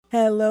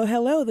Hello,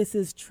 hello. This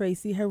is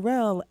Tracy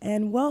Harrell,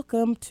 and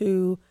welcome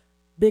to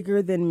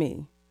Bigger Than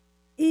Me.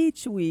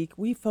 Each week,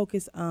 we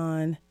focus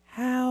on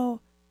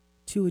how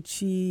to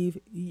achieve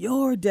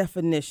your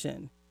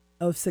definition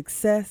of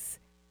success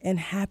and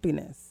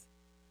happiness.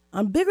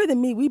 On Bigger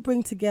Than Me, we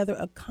bring together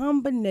a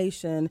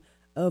combination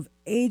of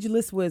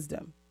ageless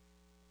wisdom,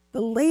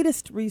 the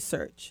latest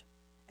research,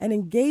 and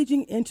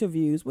engaging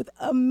interviews with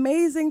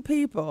amazing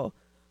people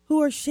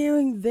who are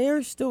sharing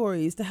their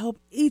stories to help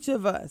each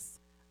of us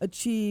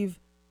achieve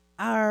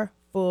our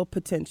full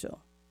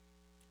potential.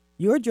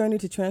 Your journey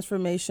to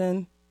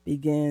transformation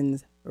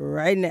begins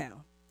right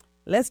now.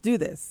 Let's do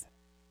this.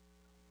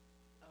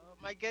 Oh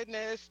my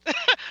goodness.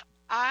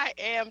 I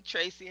am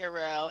Tracy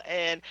Harrell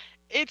and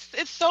it's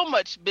so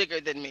much bigger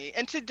than me.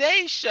 And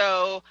today's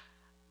show,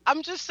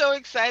 I'm just so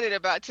excited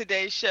about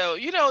today's show.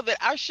 You know that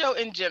our show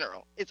in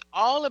general, it's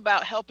all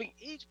about helping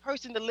each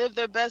person to live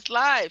their best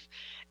life.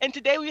 And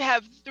today we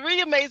have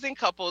three amazing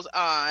couples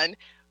on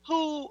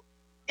who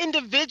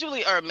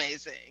individually are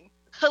amazing,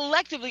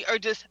 collectively are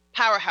just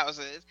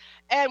powerhouses.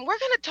 And we're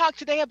going to talk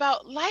today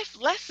about life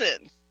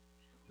lessons,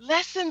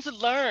 lessons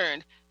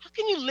learned. How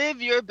can you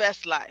live your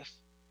best life?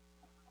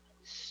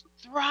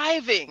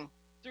 Thriving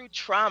through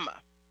trauma.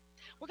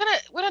 We're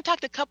gonna talk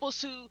to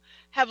couples who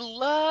have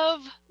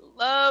love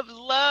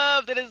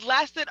that has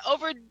lasted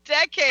over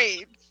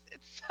decades.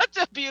 It's such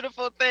a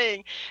beautiful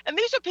thing. And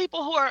these are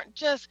people who aren't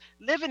just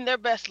living their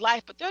best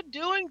life, but they're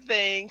doing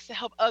things to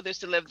help others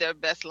to live their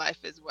best life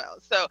as well.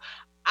 So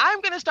I'm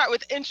gonna start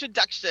with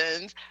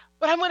introductions,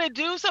 but I'm gonna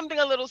do something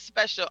a little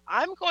special.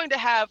 I'm going to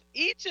have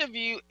each of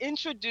you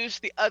introduce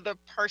the other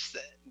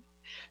person.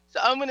 So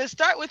I'm going to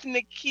start with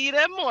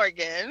Nikita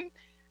Morgan.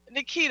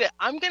 Nikita,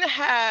 I'm going to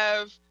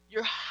have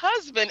your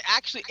husband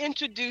actually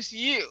introduce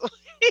you.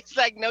 He's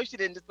like, no, she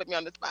didn't just put me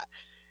on the spot.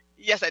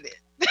 Yes, I did.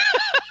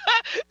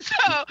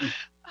 So,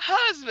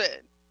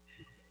 husband,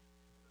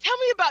 tell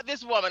me about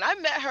this woman. I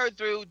met her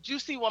through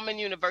Juicy Woman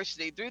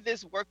University, through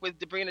this work with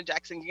Debrina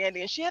Jackson Gandy,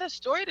 and she had a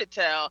story to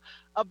tell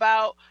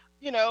about,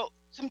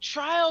 some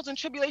trials and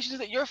tribulations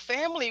that your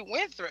family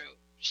went through.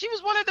 She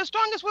was one of the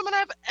strongest women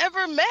I've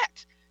ever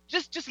met.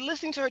 Just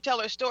listening to her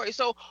tell her story.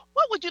 So,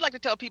 what would you like to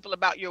tell people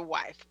about your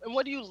wife, and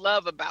what do you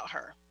love about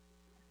her?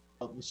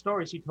 The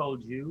story she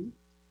told you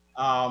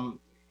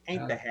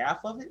ain't the half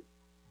of it.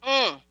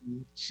 Mm,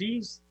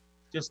 She's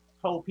just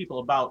told people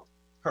about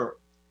her,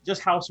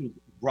 just how she was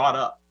brought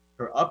up,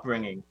 her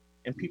upbringing,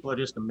 and people are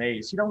just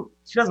amazed. She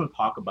doesn't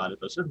talk about it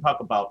though. She doesn't talk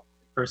about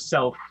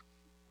herself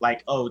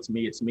like, oh, it's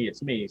me, it's me,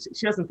 it's me.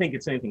 She doesn't think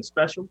it's anything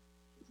special.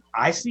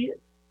 I see it.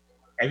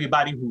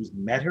 Everybody who's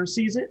met her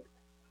sees it.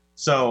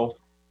 So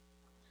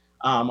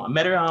I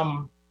met her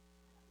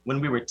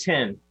when we were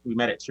 10. We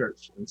met at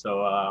church, and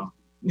so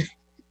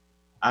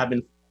I've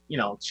been,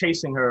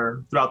 chasing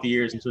her throughout the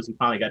years until she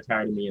finally got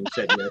tired of me and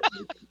said yes.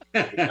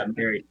 We got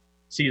married.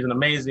 She's an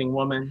amazing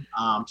woman.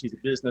 She's a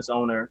business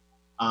owner.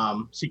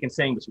 She can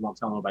sing, but she won't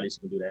tell nobody she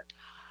can do that.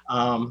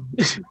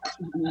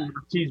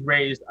 She's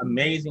raised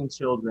amazing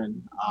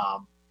children,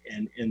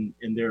 and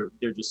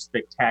they're just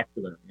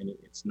spectacular. And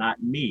it's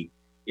not me;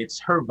 it's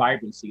her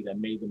vibrancy that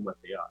made them what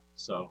they are.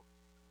 So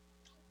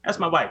that's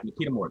my wife,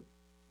 Nikita Morgan.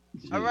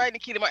 all right,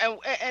 Nikita Morgan,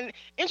 and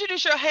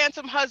introduce your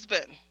handsome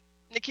husband,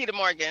 Nikita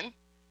Morgan.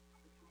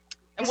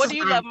 And This what is do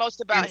you my love most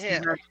about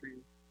handsome him?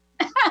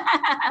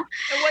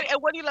 husband.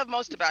 And what do you love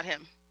most about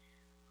him?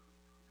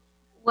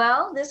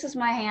 Well, this is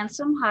my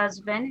handsome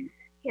husband.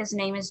 His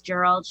name is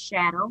Gerald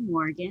Shadow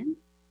Morgan.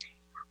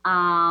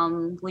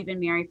 We've been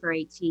married for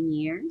 18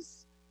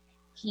 years.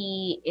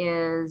 He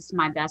is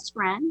my best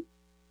friend.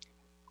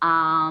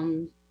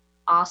 Um,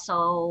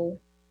 Also,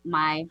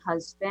 my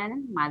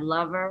husband, my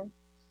lover,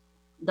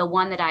 the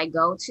one that I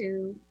go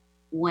to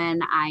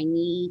when I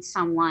need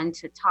someone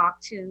to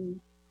talk to.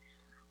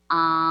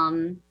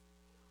 Um,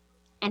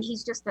 and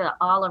he's just an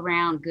all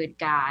around good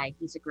guy.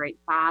 He's a great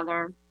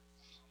father.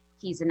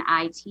 He's an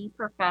IT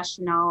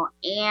professional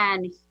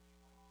and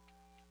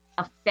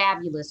a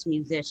fabulous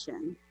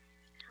musician.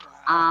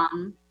 Wow.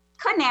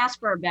 Couldn't ask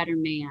for a better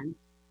man.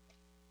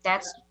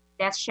 That's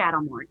that's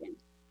Shadow Morgan.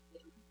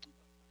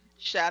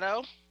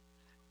 Shadow.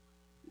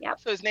 Yep.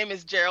 So his name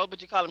is Gerald,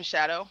 but you call him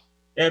Shadow.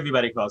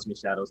 Everybody calls me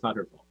Shadow. It's not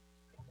her fault.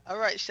 All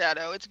right,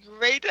 Shadow. It's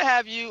great to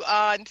have you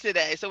on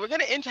today. So we're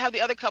going to have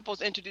the other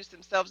couples introduce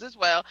themselves as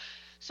well.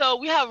 So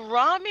we have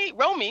Romy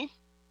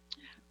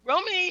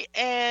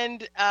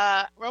and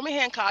Romy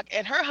Hancock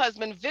and her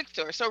husband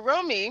Victor. So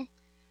Romy,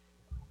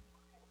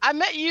 I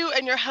met you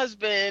and your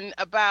husband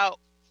about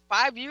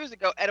 5 years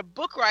ago at a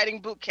book writing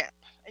boot camp,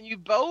 and you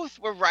both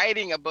were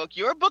writing a book.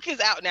 Your book is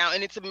out now,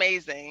 and it's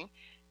amazing.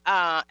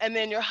 And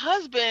then your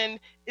husband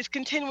is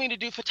continuing to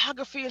do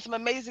photography and some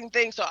amazing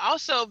things. So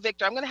also,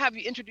 Victor, I'm going to have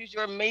you introduce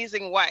your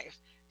amazing wife.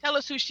 Tell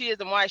us who she is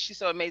and why she's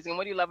so amazing.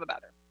 What do you love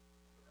about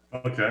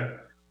her? Okay.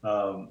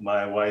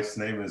 My wife's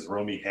name is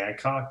Romy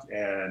Hancock,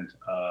 and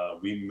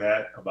we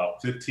met about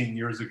 15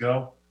 years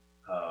ago,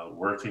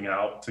 working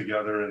out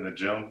together in the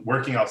gym,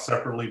 working out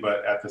separately,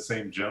 but at the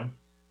same gym.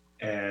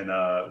 And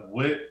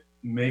what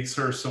makes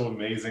her so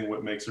amazing,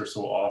 what makes her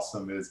so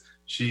awesome is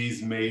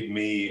she's made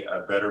me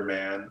a better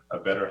man, a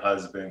better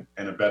husband,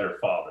 and a better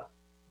father.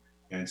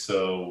 And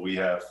so we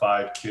have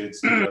 5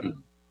 kids together,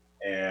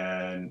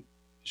 and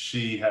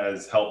she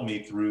has helped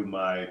me through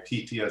my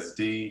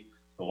PTSD,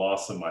 the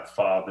loss of my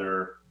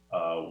father,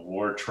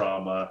 war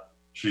trauma.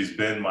 She's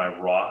been my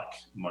rock,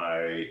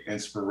 my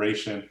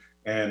inspiration,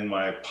 and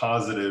my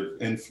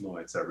positive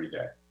influence every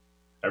day.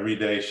 Every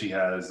day she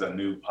has a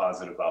new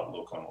positive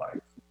outlook on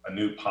life, a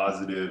new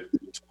positive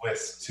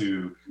twist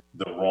to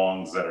the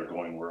wrongs that are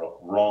going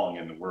wrong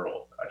in the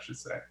world, I should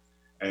say.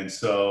 And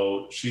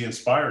so she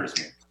inspires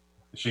me.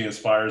 She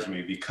inspires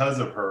me. Because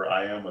of her,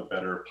 I am a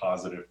better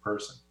positive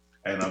person.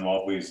 And I'm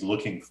always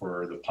looking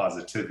for the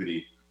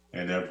positivity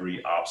in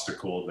every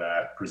obstacle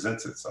that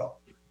presents itself.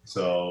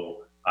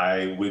 So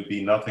I would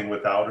be nothing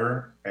without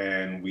her.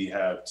 And we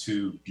have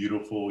 2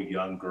 beautiful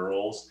young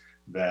girls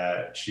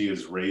that she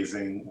is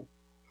raising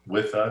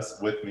with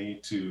me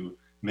to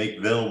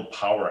make them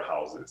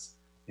powerhouses.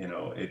 You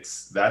know,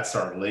 that's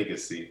our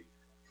legacy.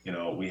 You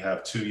know, we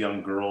have 2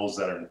 young girls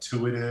that are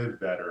intuitive,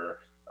 that are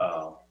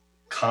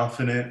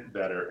confident,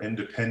 that are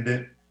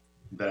independent,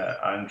 that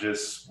I'm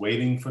just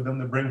waiting for them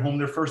to bring home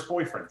their first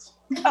boyfriends.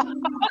 I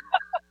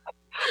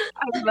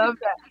love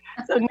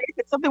that. So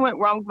Nathan, something went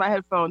wrong with my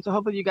headphones, so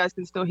hopefully you guys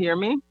can still hear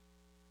me.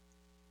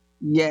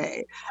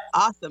 Yay.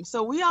 Awesome.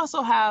 So we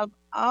also have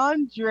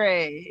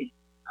Andre.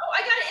 Oh,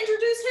 I gotta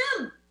introduce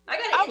him.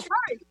 I'm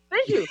sorry.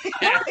 Thank you.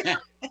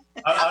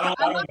 I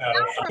don't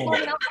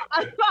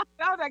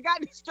know. I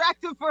got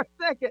distracted for a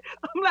second.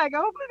 I'm like,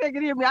 hopefully they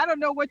can hear me. I don't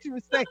know what you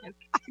were saying.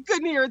 I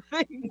couldn't hear a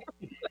thing.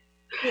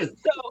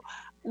 So,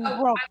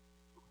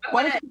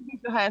 why don't you meet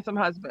your handsome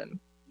husband?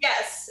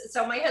 Yes.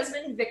 So my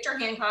husband, Victor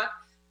Hancock,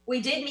 we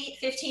did meet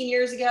 15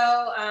 years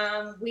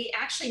ago. We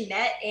actually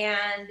met,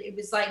 and it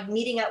was like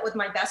meeting up with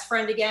my best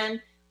friend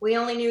again. We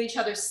only knew each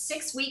other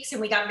 6 weeks,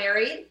 and we got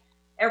married.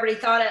 Everybody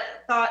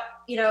thought,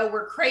 you know,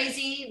 we're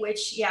crazy,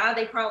 which, yeah,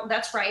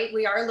 that's right.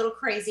 We are a little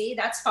crazy.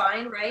 That's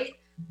fine, right?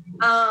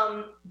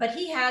 But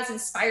he has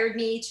inspired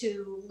me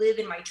to live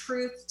in my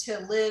truth, to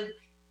live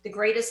the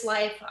greatest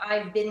life.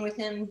 I've been with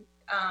him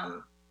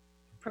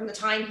from the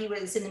time he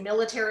was in the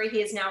military.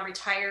 He is now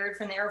retired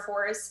from the Air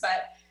Force,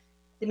 but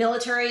the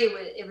military,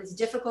 it was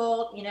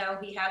difficult. You know,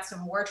 he had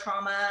some war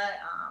trauma.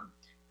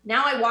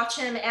 Now I watch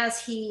him as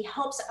he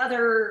helps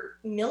other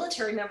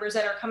military members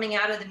that are coming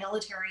out of the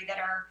military that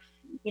are,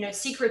 you know,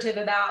 secretive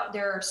about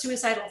their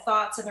suicidal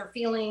thoughts and their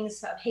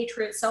feelings of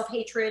hatred,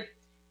 self-hatred.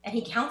 And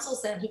he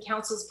counsels them. He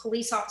counsels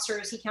police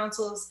officers. He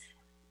counsels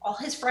all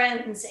his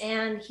friends.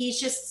 And he's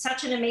just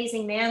such an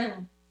amazing man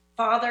and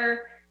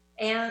father.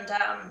 And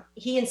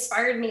he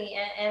inspired me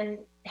and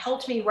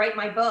helped me write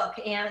my book.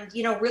 And,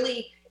 you know,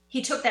 really,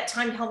 he took that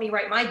time to help me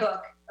write my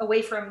book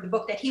away from the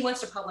book that he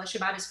wants to publish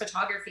about his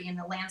photography and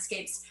the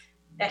landscapes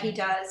that he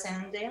does.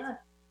 And yeah,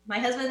 my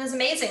husband is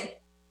amazing.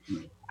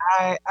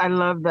 I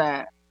love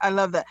that. I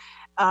love that.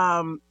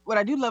 What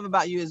I do love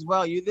about you as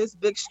well, you're this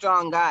big,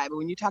 strong guy, but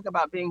when you talk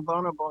about being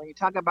vulnerable and you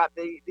talk about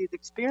these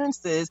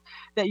experiences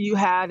that you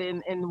had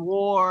in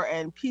war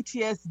and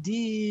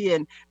PTSD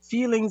and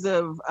feelings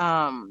of,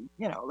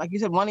 you know, like you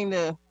said, wanting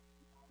to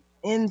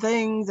end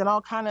things and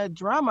all kind of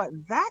drama,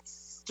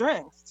 that's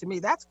strength to me.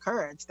 That's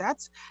courage.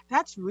 That's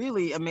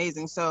really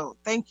amazing. So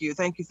thank you.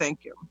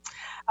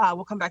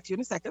 We'll come back to you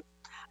in a second.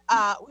 We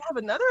have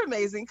another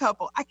amazing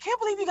couple. I can't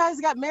believe you guys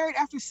got married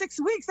after 6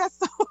 weeks. That's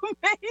so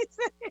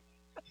amazing.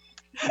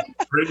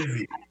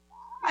 Crazy.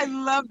 I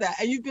love that.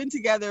 And you've been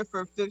together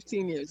for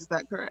 15 years. Is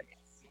that correct?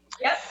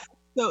 Yep.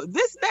 So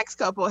this next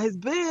couple has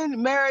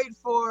been married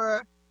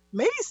for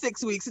maybe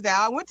 6 weeks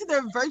now. I went to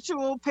their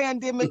virtual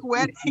pandemic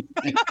wedding,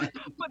 but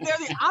they're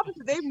the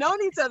opposite. They've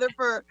known each other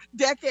for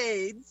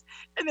decades,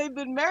 and they've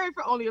been married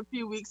for only a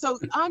few weeks. So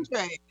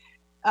Andre,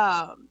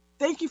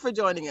 thank you for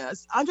joining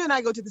us. Andre and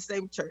I go to the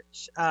same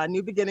church,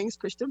 New Beginnings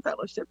Christian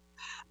Fellowship.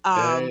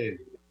 Hey.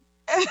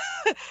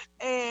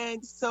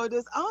 And so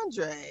does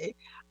Andre.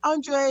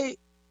 Andre,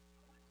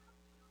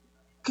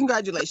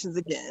 congratulations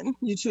again.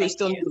 You two are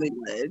still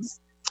newlyweds.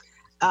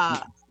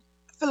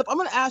 Philip, I'm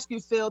going to ask you,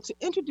 Phil, to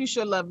introduce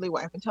your lovely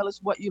wife and tell us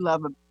what you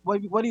love.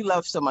 What do you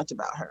love so much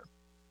about her?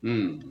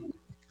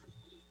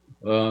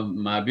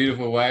 My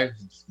beautiful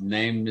wife's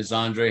name is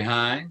Andre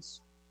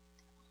Hines.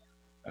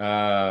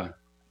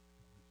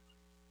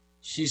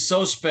 She's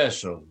so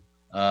special.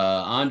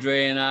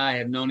 Andre and I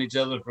have known each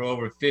other for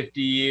over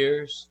 50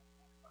 years.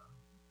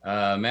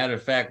 Matter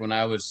of fact, when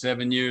I was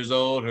 7 years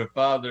old, her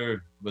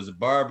father was a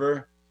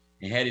barber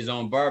and had his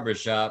own barber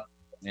shop.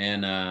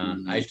 And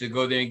I used to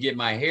go there and get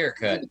my hair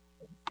cut.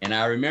 And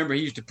I remember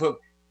he used to put,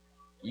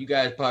 you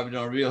guys probably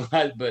don't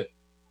realize, but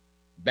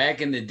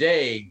back in the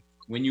day,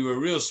 when you were a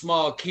real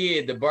small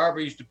kid, the barber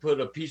used to put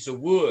a piece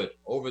of wood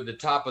over the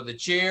top of the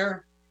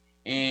chair.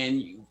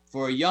 And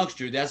for a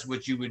youngster, that's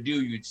what you would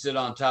do. You'd sit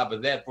on top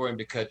of that for him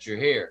to cut your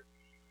hair.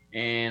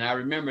 And I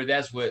remember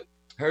that's what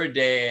her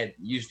dad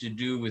used to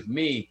do with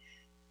me.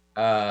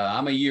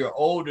 I'm a year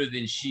older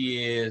than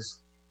she is.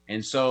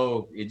 And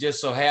so it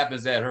just so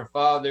happens that her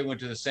father went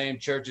to the same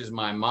church as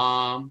my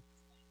mom.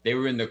 They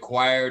were in the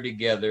choir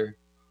together.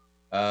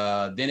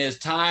 Then as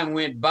time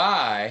went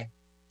by,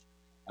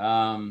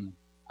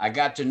 I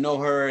got to know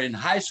her in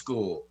high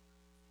school.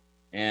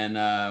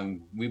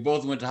 And we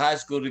both went to high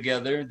school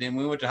together. Then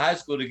we went to high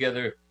school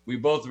together. We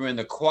both were in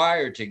the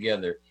choir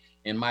together.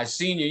 In my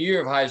senior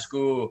year of high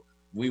school,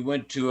 we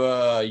went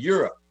to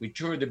Europe. We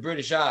toured the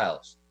British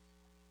Isles.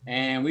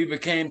 And we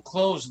became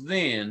close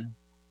then.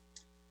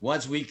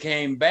 Once we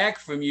came back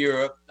from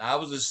Europe, I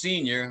was a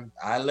senior.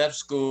 I left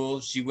school.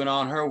 She went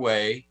on her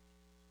way.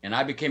 And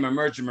I became a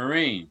merchant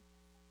marine.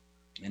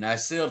 And I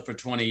sailed for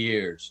 20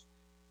 years.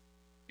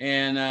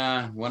 And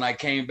when I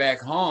came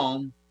back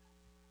home,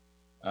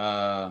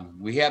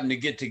 we happened to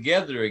get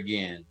together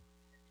again.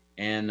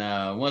 And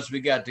once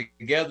we got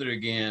together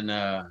again,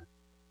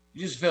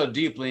 you just fell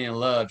deeply in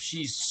love.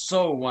 She's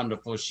so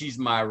wonderful. She's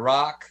my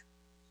rock.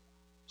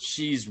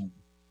 She's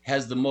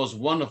has the most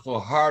wonderful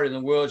heart in the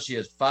world. She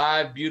has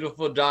 5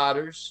 beautiful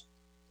daughters.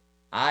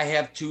 I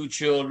have 2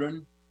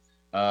 children.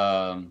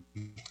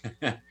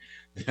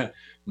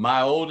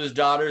 My oldest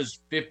daughter is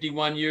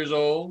 51 years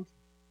old.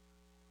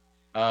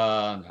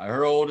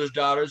 Her oldest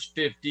daughter is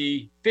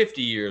 50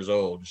 years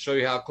old, to show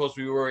you how close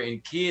we were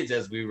in kids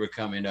as we were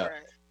coming up.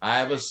 Right. I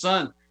have a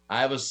son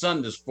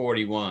that's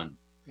 41.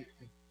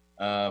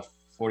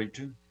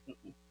 42?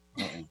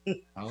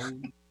 How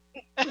old?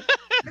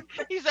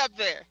 He's up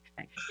there.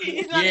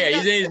 He's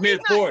in his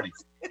mid-40s.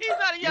 He's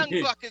not a young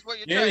buck, is what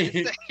you're trying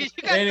to say.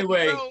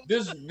 Anyway,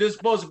 this is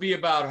supposed to be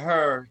about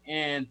her.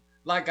 And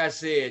like I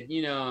said,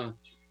 you know,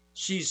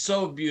 she's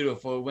so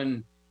beautiful.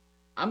 When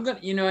I'm going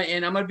to, you know,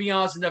 and I'm going to be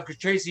honest enough,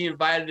 because Tracy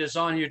invited us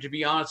on here to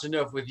be honest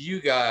enough with you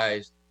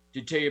guys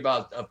to tell you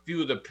about a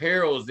few of the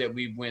perils that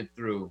we went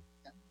through.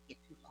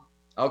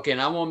 Okay,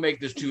 and I won't make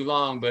this too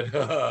long, but,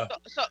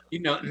 you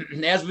know,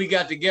 as we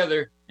got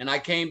together and I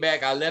came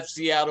back, I left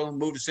Seattle,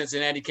 moved to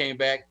Cincinnati, came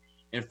back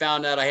and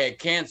found out I had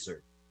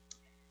cancer.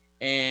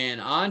 And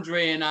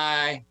Andre and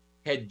I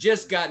had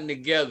just gotten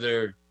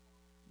together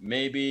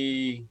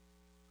maybe,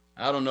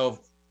 I don't know,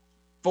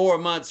 4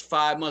 months,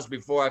 5 months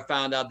before I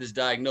found out this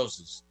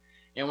diagnosis.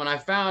 And when I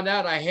found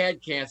out I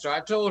had cancer, I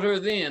told her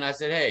then, I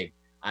said, hey,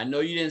 I know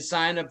you didn't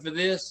sign up for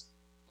this.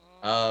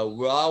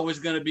 We're always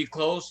going to be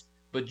close,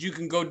 but you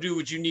can go do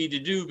what you need to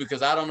do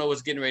because I don't know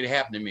what's getting ready to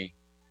happen to me.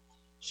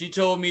 She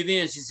told me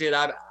then, she said,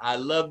 I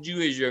loved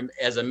you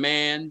as a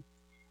man.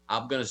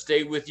 I'm going to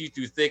stay with you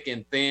through thick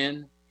and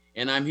thin,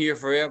 and I'm here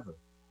forever.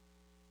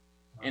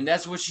 And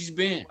that's what she's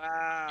been.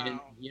 Wow. And,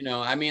 you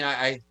know, I mean,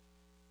 I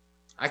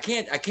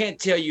can't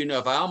tell you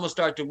enough. I almost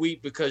start to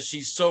weep because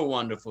she's so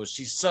wonderful.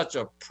 She's such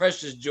a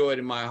precious joy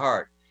to my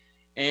heart.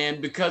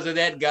 And because of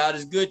that, God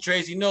is good.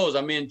 Tracy knows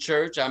I'm in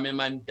church. I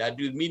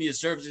do media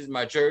services in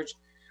my church.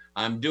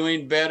 I'm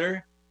doing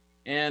better.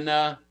 And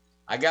I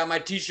got my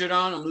t-shirt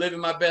on. I'm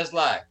living my best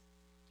life.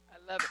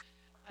 I love it.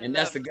 And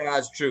that's the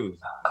God's truth.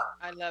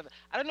 I love it.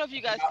 I don't know if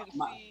you guys can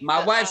see.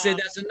 My wife said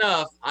that's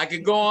enough. I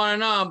could go on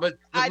and on, but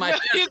I know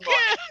you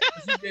can.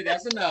 She said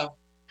that's enough.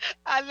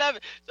 I love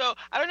it. So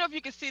I don't know if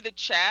you can see the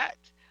chat,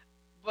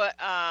 but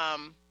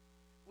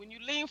when you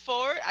lean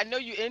forward, I know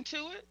you're into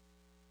it.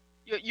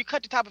 You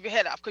cut the top of your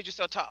head off because you're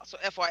so tall. So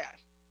FYI,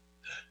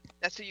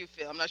 that's how you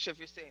feel. I'm not sure if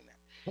you're seeing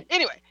that.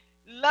 Anyway,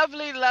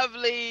 lovely,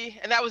 lovely,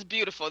 and that was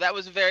beautiful. That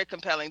was very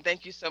compelling.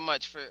 Thank you so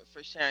much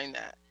for sharing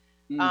that.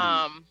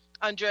 Mm-hmm.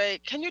 Andre,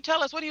 can you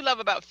tell us, what do you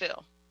love about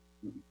Phil?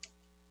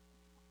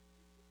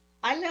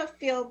 I love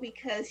Phil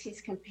because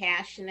he's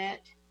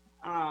compassionate.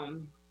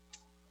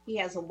 He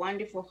has a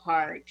wonderful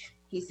heart.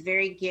 He's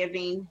very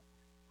giving.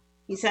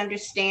 He's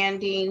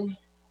understanding.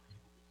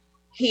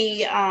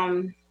 He's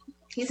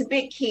a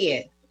big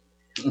kid.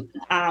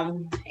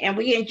 And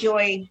we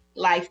enjoy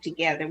life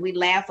together. We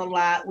laugh a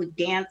lot. We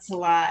dance a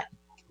lot.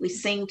 We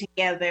sing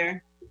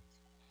together.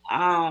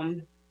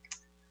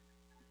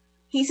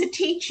 He's a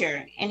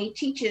teacher, and he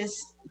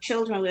teaches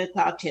children with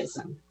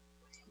autism.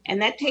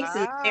 And that takes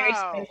a very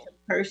special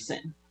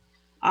person.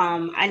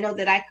 I know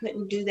that I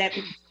couldn't do that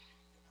because he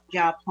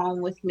job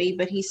home with me,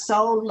 but he's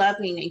so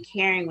loving and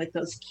caring with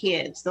those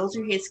kids. Those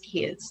are his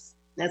kids.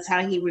 That's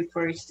how he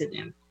refers to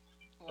them.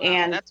 Wow,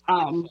 and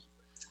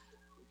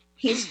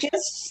he's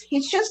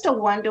just a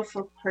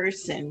wonderful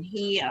person.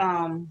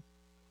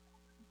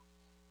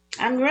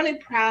 I'm really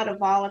proud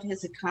of all of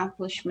his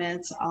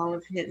accomplishments, all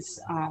of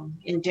his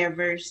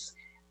endeavors.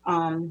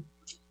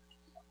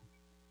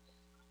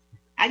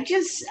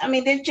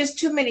 There's just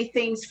too many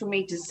things for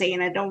me to say,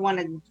 and I don't want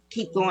to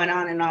keep going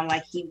on and on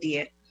like he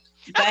did.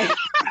 But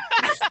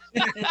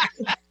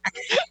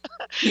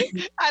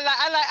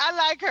I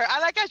like her. I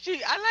like how she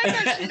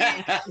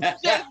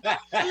just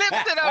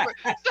flips it over.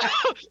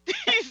 So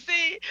you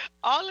see,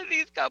 all of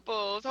these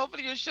couples,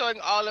 hopefully you're showing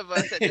all of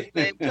us at the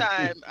same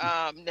time,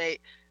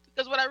 Nate.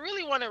 Because what I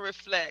really want to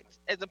reflect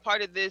as a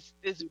part of this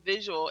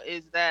visual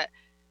is that,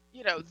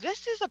 you know,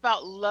 this is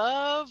about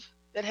love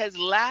that has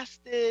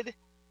lasted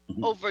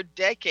over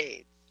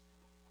decades.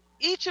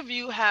 Each of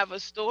you have a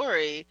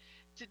story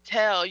to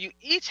tell. You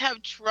each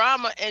have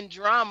trauma and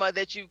drama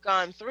that you've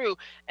gone through,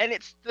 and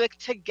it's the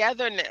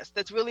togetherness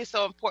that's really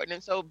so important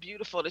and so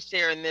beautiful to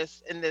share in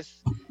this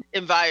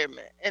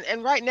environment.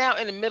 And right now,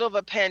 in the middle of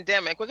a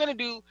pandemic, we're going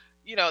to do,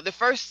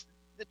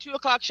 the 2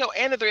 o'clock show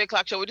and the 3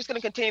 o'clock show. We're just going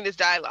to continue this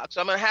dialogue.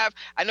 So I'm going to have,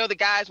 I know the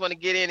guys want to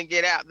get in and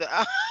get out.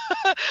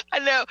 I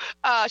know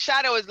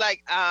Shadow is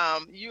like,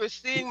 you are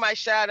seeing my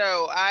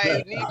shadow.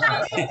 I need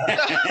you.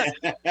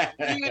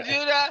 So, you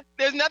do that.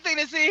 There's nothing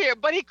to see here.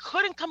 But he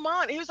couldn't come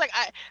on. He was like,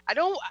 I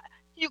don't.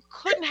 You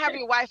couldn't have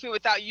your wife here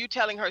without you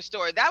telling her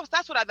story.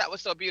 That's what I thought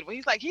was so beautiful.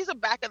 He's like, he's a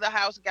back of the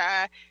house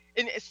guy.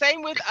 And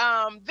same with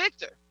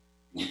Victor.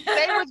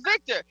 Same with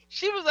Victor.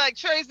 She was like,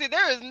 Tracy,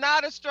 there is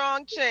not a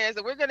strong chance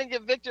that we're going to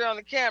get Victor on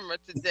the camera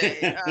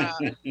today.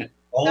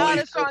 Not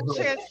a strong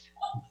chance.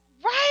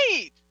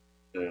 Right.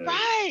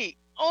 Right.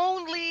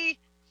 Only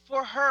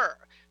for her.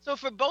 So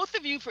for both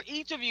of you, for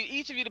each of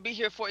you to be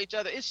here for each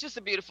other, it's just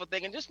a beautiful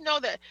thing. And just know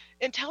that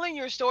in telling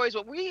your stories,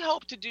 what we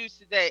hope to do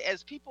today,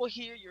 as people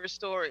hear your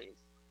stories,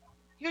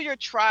 hear your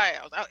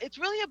trials, it's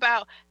really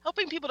about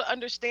helping people to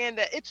understand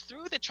that it's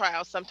through the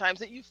trials sometimes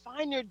that you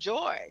find your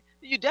joy.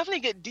 You definitely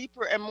get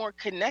deeper and more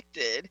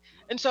connected.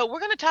 And so we're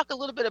going to talk a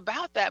little bit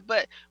about that,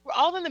 but we're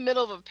all in the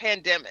middle of a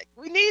pandemic.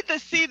 We need to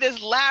see this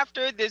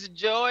laughter, this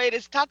joy,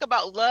 this talk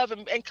about love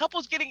and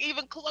couples getting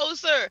even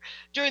closer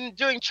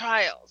during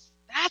trials.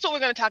 That's what we're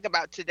going to talk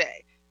about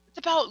today. It's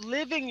about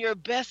living your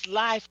best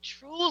life,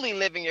 truly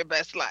living your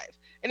best life.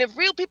 And if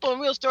real people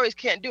and real stories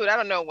can't do it, I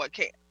don't know what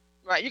can.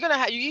 Right, you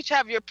each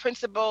have your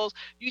principles,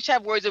 you each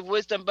have words of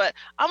wisdom, but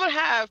I'm gonna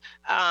have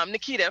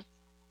Nikita,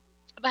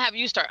 I'm gonna have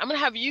you start. I'm gonna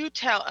have you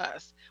tell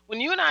us, when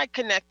you and I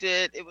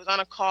connected, it was on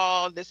a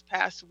call this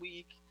past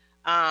week,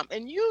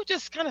 and you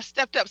just kind of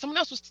stepped up. Someone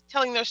else was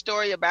telling their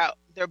story about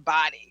their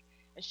body,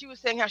 and she was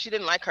saying how she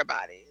didn't like her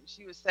body, and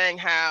she was saying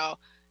how,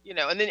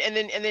 and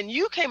then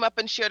you came up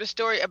and shared a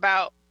story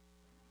about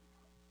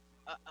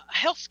a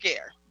health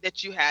scare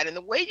that you had, and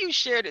the way you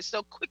shared it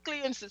so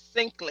quickly and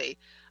succinctly,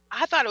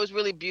 I thought it was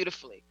really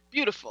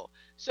beautiful.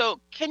 So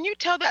can you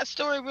tell that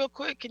story real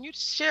quick? Can you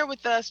share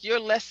with us your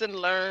lesson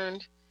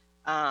learned,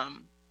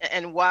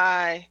 and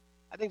why?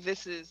 I think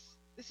this is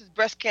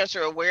Breast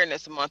Cancer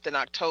Awareness Month in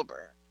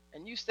October.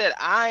 And you said,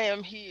 I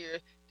am here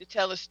to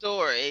tell a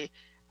story.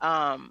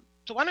 So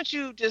why don't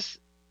you just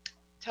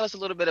tell us a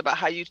little bit about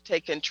how you've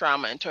taken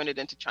trauma and turned it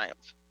into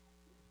triumph?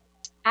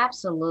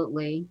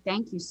 Absolutely.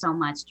 Thank you so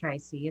much,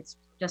 Tracy. It's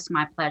just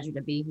my pleasure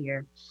to be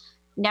here.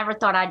 Never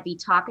thought I'd be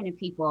talking to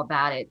people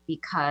about it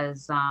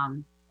because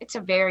it's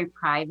a very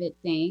private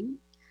thing,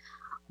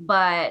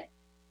 but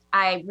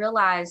I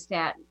realized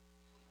that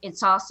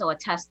it's also a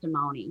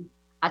testimony,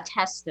 a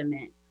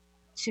testament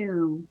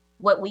to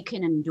what we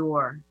can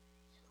endure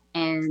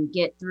and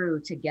get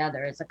through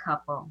together as a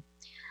couple.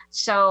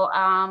 So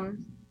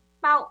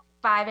about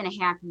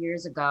 5.5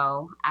 years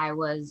ago, I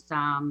was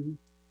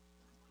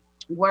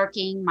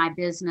working my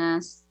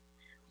business,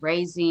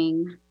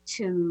 raising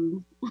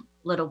 2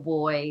 little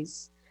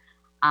boys,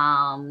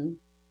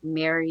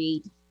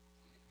 married,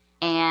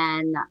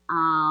 and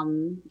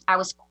I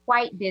was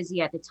quite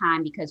busy at the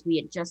time because we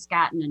had just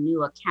gotten a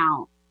new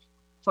account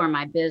for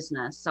my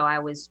business. So I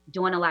was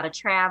doing a lot of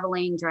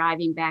traveling,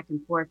 driving back and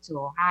forth to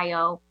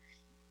Ohio,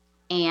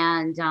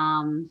 and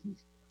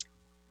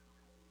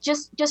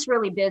just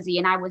really busy.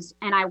 And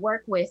I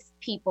work with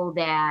people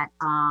that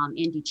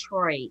in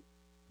Detroit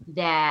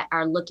that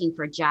are looking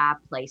for job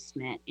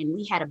placement, and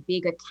we had a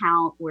big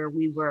account where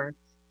we were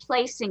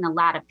placing a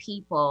lot of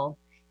people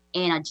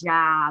in a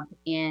job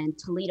in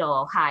Toledo,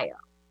 Ohio.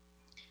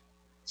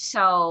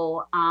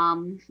 So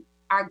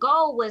our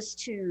goal was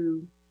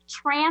to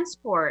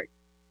transport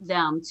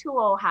them to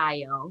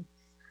Ohio,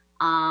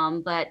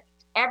 but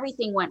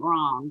everything went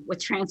wrong with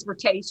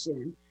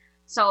transportation.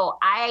 So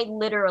I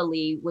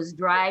literally was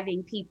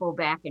driving people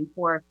back and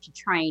forth to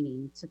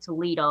training to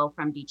Toledo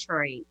from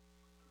Detroit.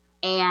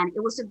 And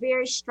it was a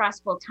very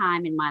stressful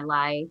time in my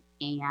life.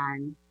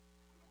 And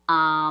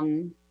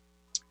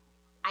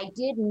I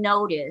did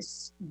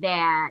notice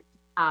that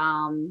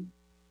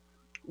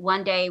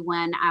one day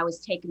when I was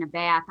taking a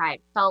bath, I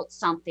felt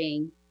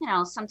something,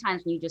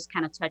 sometimes when you just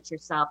kind of touch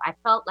yourself, I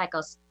felt like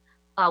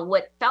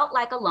what felt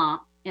like a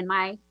lump in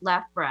my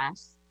left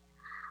breast.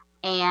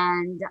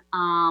 And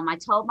I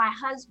told my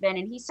husband,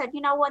 and he said,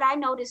 you know what, I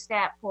noticed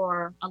that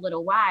for a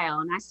little while.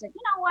 And I said,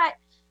 you know what,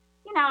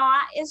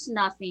 it's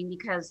nothing,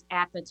 because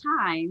at the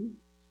time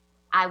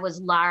I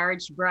was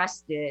large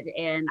breasted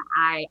and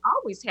I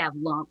always have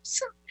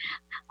lumps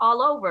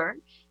all over,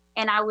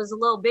 and I was a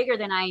little bigger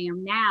than I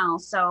am now.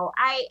 So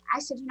I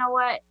said, you know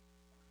what,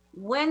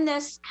 when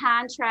this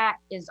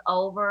contract is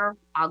over,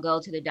 I'll go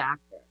to the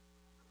doctor.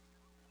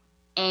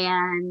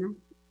 And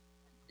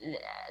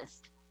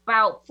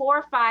about 4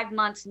 or 5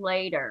 months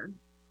later,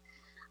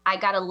 I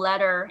got a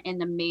letter in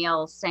the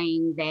mail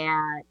saying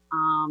that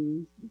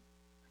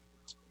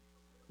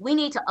we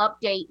need to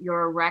update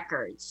your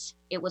records.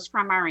 It was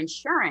from our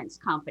insurance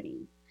company.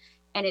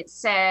 And it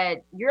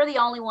said, you're the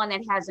only one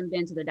that hasn't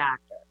been to the doctor.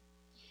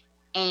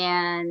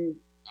 And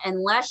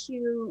unless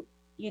you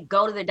you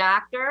go to the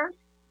doctor,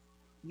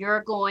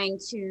 you're going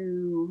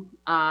to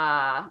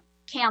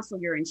cancel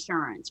your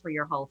insurance for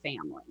your whole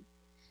family.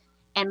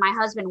 And my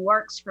husband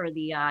works for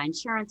the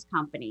insurance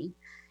company.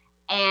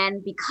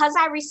 And because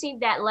I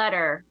received that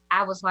letter,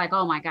 I was like,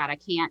 oh my God, I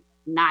can't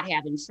not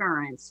have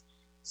insurance.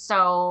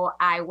 So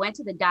I went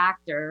to the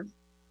doctor,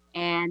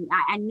 and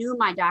I knew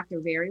my doctor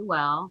very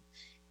well.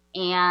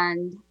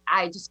 And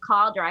I just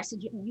called her. I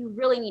said, you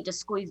really need to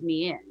squeeze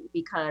me in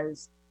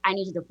because I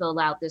need you to fill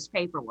out this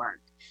paperwork.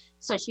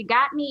 So she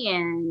got me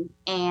in,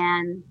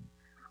 and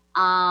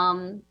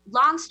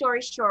long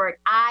story short,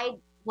 I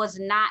was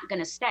not going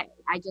to stay.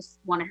 I just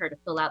wanted her to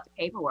fill out the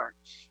paperwork.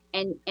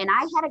 And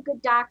I had a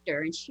good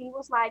doctor, and she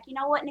was like, you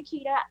know what,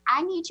 Nikita,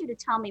 I need you to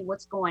tell me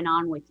what's going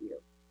on with you.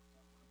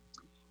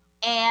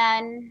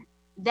 And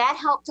that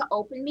helped to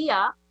open me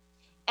up.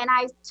 And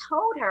I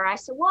told her, I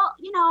said, well,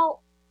 you know,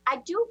 I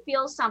do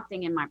feel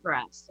something in my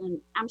breast, and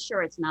I'm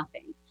sure it's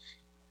nothing.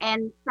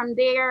 And from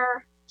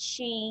there,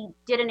 she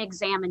did an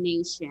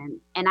examination,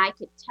 and I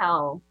could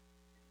tell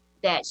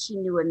that she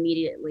knew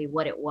immediately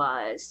what it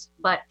was.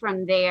 But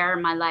from there,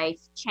 my life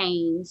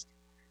changed.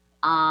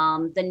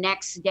 The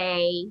next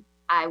day,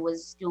 I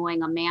was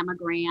doing a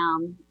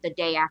mammogram. The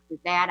day after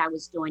that, I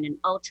was doing an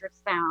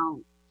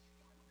ultrasound.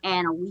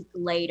 And a week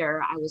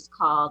later, I was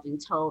called and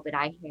told that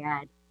I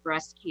had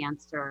breast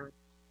cancer,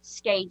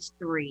 stage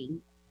 3,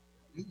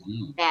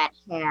 that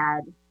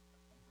had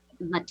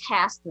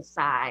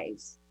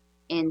metastasized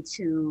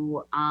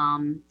into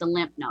the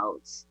lymph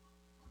nodes.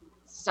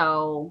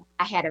 So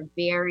I had a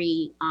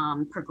very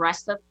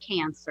progressive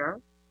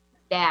cancer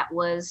that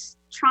was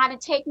trying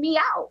to take me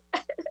out,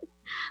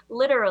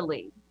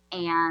 literally.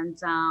 And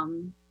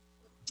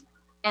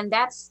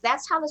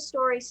that's how the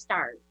story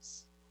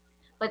starts.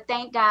 But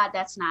thank God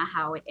that's not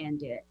how it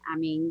ended. I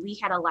mean, we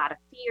had a lot of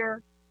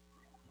fear.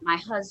 My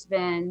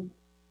husband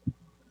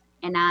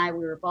and I,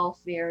 we were both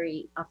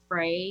very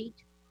afraid.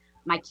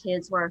 My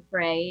kids were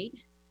afraid.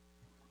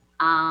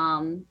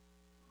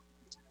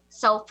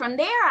 So from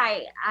there,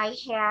 I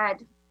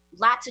had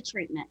lots of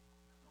treatment.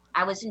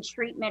 I was in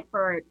treatment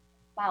for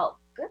about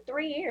a good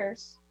 3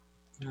 years.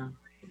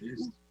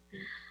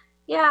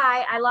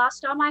 Yeah, I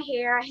lost all my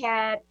hair. I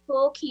had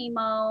full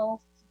chemo.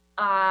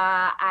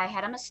 I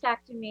had a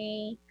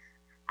mastectomy.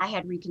 I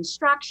had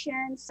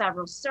reconstruction,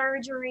 several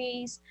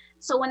surgeries.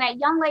 So when that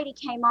young lady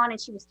came on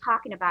and she was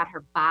talking about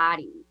her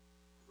body,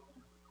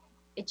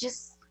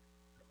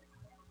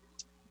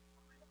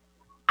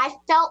 I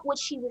felt what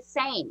she was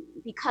saying,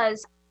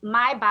 because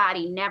my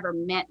body never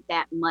meant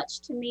that much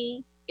to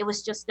me. It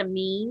was just a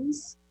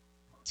means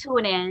to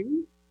an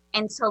end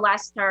until I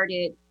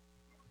started,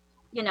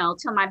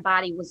 till my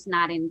body was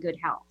not in good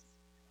health.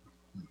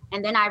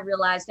 And then I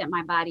realized that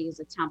my body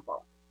is a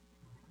temple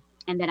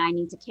and that I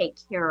need to take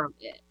care of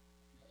it.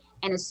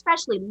 And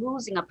especially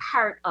losing a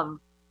part of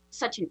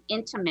such an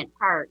intimate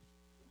part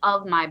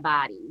of my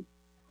body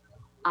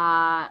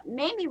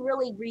made me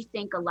really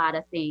rethink a lot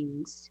of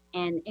things.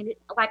 And it,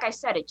 like I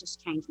said, it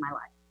just changed my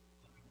life.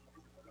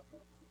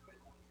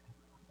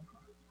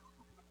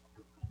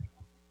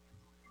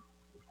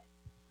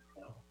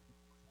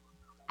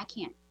 I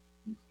can't.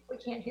 We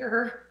can't hear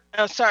her.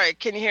 Oh, sorry.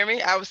 Can you hear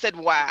me? I said,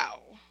 wow.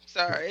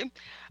 Sorry.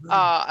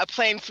 A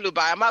plane flew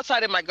by. I'm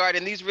outside in my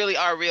garden. These really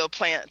are real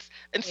plants.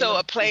 And so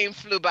a plane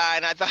flew by,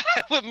 and I thought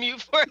I would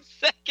mute for a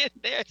second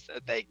there. So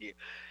thank you.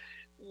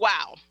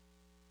 Wow.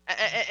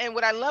 And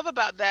what I love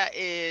about that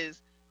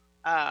is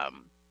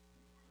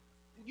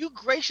you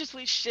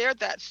graciously shared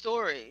that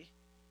story,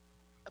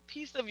 a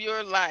piece of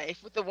your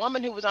life, with the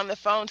woman who was on the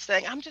phone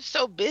saying, I'm just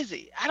so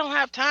busy. I don't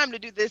have time to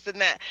do this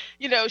and that.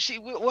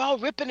 We're all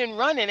ripping and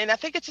running. And I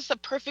think it's just a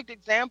perfect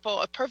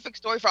example, a perfect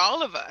story for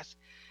all of us.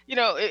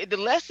 The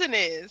lesson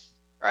is,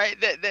 right,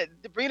 that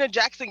Debrina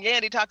Jackson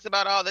Gandy talks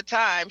about all the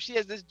time. She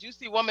has this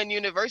Juicy Woman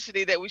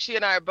University that she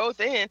and I are both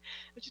in.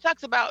 And she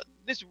talks about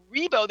this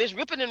rebo, this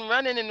ripping and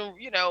running and,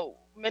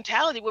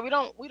 mentality where we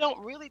don't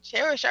really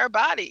cherish our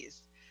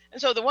bodies.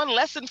 And so the one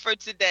lesson for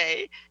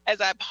today, as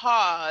I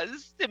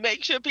pause to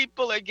make sure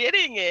people are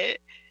getting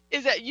it,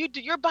 is that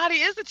your body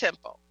is a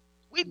temple.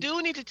 We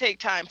do need to take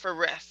time for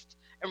rest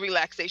and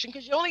relaxation,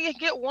 because you only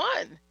get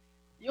one.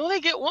 You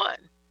only get one,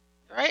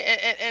 right?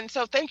 And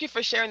so thank you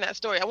for sharing that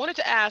story. I wanted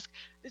to ask,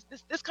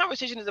 this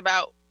conversation is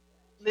about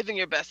living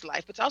your best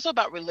life, but it's also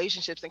about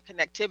relationships and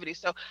connectivity.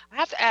 So I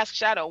have to ask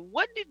Shadow,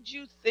 what did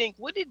you think,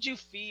 what did you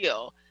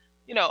feel,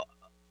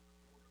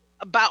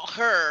 about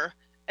her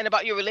and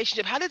about your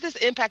relationship? How did this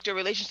impact your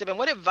relationship? And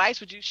what advice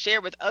would you share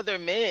with other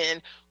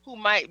men who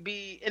might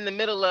be in the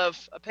middle of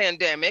a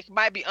pandemic,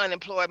 might be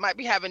unemployed, might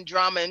be having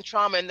drama and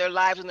trauma in their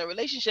lives and their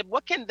relationship?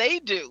 What can they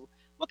do?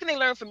 What can they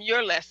learn from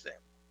your lesson,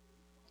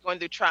 going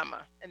through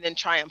trauma and then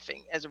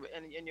triumphing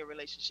in your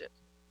relationship?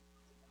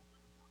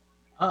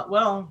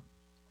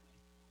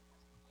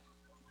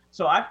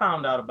 So I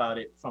found out about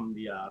it from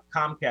the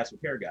Comcast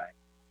repair guy.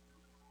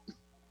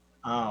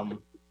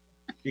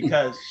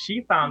 Because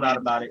she found out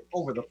about it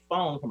over the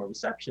phone from a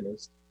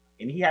receptionist,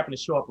 and he happened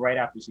to show up right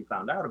after she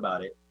found out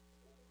about it.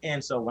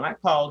 And so when I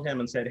called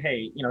him and said,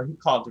 hey, he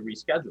called to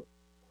reschedule.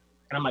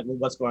 And I'm like, well,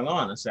 what's going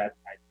on? I said,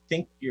 I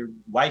think your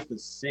wife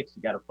is sick.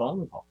 You got a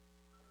phone call.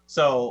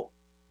 So,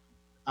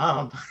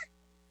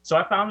 so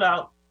I found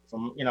out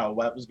from,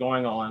 what was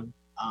going on.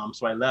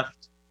 So I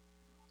left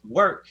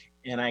work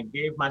and I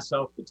gave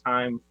myself the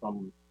time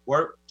from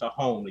work to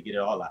home to get it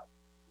all out.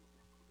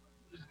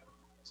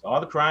 So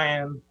all the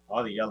crying,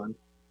 all the yelling.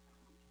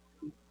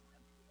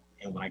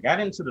 And when I got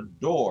into the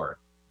door,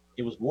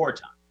 it was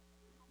wartime.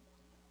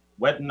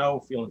 Wasn't no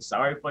feeling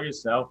sorry for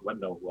yourself.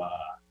 Wasn't no,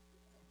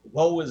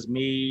 woe is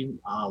me.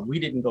 We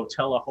didn't go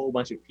tell a whole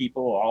bunch of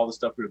people all the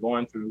stuff we were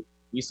going through.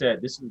 We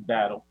said, this is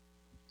battle.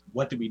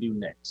 What do we do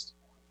next?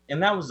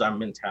 And that was our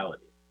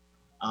mentality.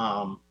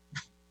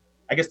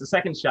 I guess the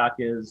second shock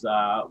is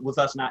with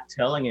us not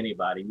telling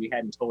anybody. We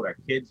hadn't told our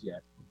kids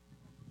yet.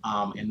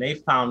 And they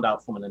found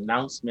out from an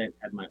announcement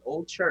at my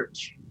old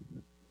church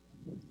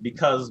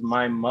because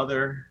my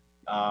mother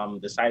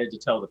decided to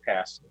tell the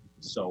pastor.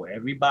 So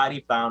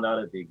everybody found out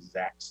at the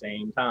exact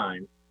same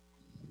time.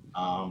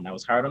 That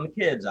was hard on the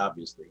kids,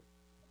 obviously.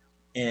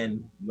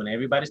 And when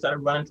everybody started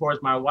running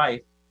towards my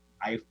wife,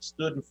 I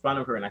stood in front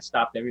of her and I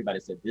stopped everybody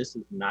and said, this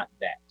is not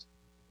that.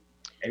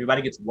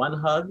 Everybody gets one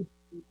hug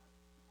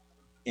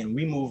and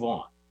we move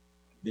on.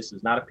 This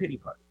is not a pity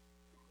party.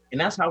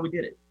 And that's how we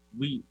did it.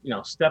 We,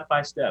 step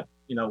by step,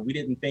 we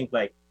didn't think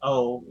like,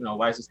 oh,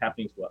 why is this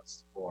happening to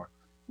us? Or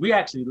we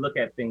actually look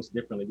at things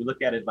differently. We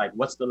look at it like,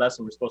 what's the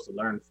lesson we're supposed to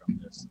learn from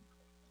this?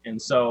 And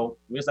so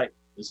we was like,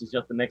 this is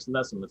just the next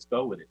lesson. Let's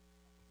go with it.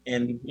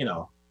 And,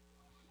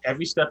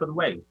 every step of the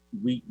way,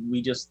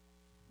 we just,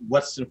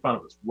 what's in front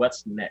of us?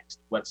 What's next?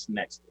 What's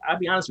next? I'll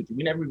be honest with you.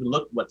 We never even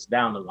looked what's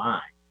down the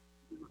line.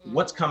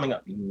 What's coming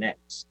up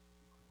next?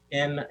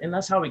 And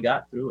that's how we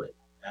got through it.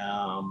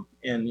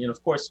 And,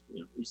 of course,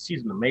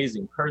 she's an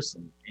amazing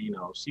person. And,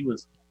 she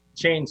was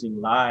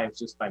changing lives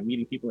just by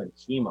meeting people in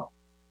chemo.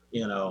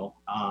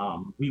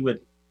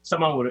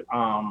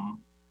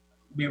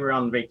 We were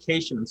on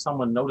vacation and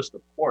someone noticed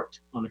a port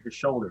on her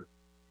shoulder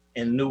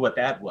and knew what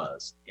that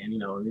was. And,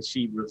 and then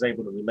she was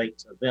able to relate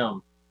to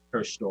them,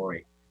 her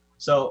story.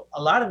 So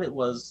a lot of it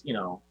was,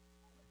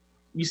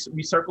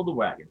 we circled the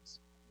wagons,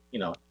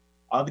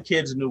 all the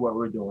kids knew what we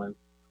were doing.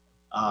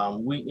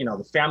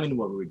 The family knew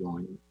what we were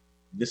doing.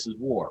 This is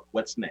war.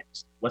 What's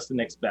next? What's the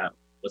next battle?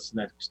 What's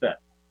the next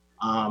step?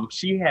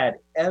 She had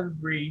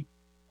every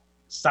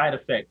side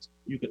effect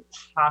you could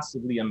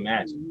possibly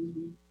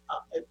imagine.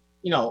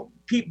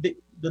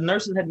 The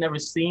nurses had never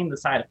seen the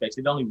side effects.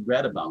 They'd only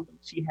read about them.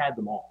 She had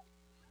them all.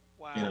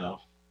 Wow.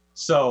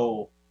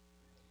 So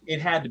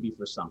it had to be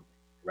for something,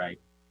 right?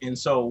 And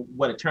so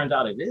what it turns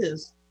out it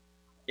is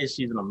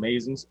she's an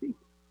amazing speaker.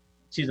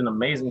 She's an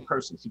amazing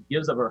person. She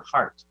gives of her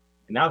heart.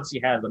 And now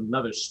she has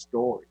another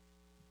story,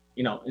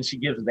 and she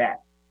gives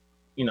that,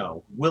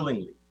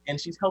 willingly. And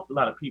she's helped a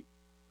lot of people.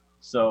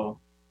 So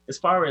as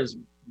far as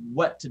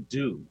what to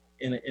do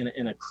in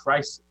a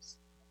crisis,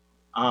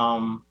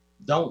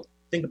 don't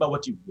think about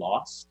what you've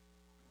lost.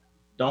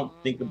 Don't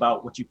think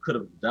about what you could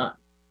have done.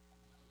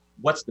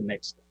 What's the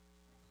next step?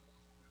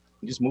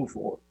 And just move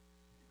forward.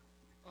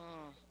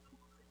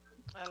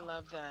 I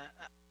love that.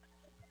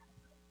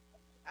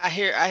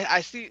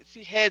 I see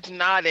heads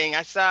nodding.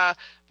 I saw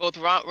both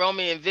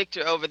Romy and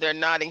Victor over there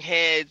nodding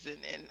heads,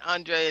 and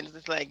Andre, and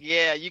it's like,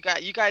 yeah, you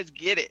guys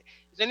get it.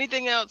 Is there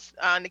anything else,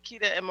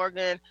 Nikita and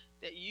Morgan,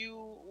 that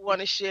you want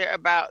to share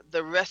about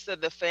the rest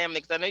of the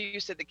family? Because I know you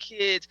said the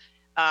kids.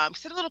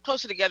 Sit a little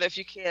closer together if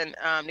you can.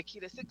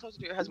 Nikita, sit closer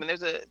to your husband.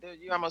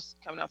 You're almost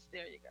coming off.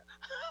 There you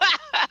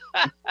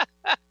go.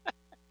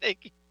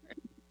 Thank you.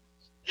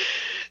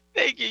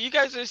 Thank you. You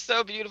guys are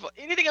so beautiful.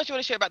 Anything else you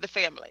want to share about the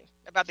family,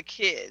 about the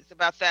kids,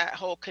 about that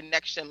whole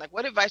connection? Like,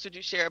 what advice would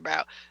you share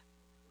about,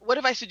 what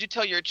advice would you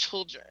tell your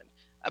children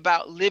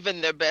about living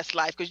their best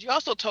life? Because you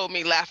also told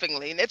me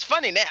laughingly, and it's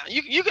funny now,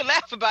 you can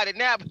laugh about it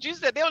now, but you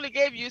said they only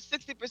gave you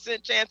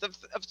 60% chance of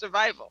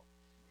survival.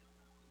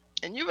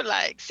 And you were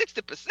like,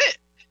 60%?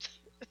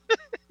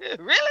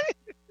 Really?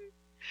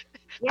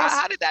 Yes.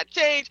 How did that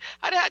change?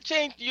 How did that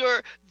change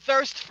your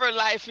thirst for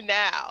life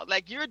now?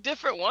 Like, you're a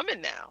different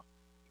woman now.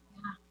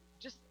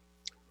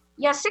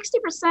 Yeah,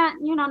 60%,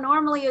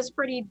 normally is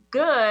pretty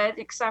good,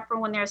 except for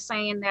when they're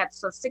saying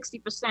that's a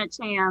 60%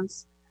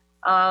 chance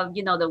of,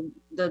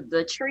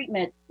 the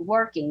treatment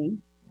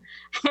working.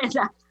 And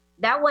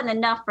that wasn't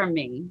enough for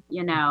me,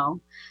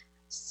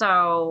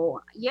 So,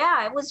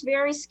 yeah, it was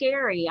very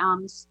scary,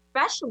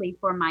 especially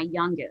for my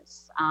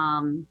youngest.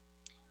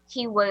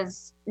 He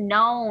was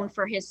known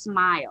for his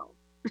smile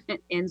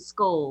in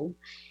school.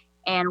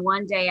 And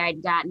one day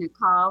I'd gotten a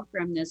call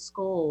from the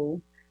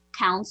school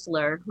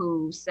counselor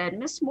who said,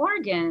 Miss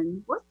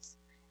Morgan,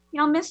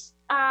 Miss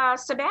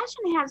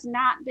Sebastian has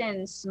not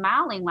been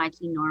smiling like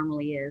he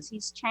normally is.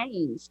 He's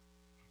changed.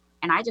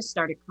 And I just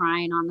started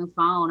crying on the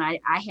phone. I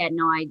had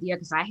no idea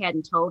because I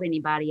hadn't told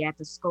anybody at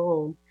the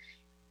school.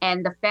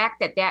 And the fact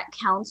that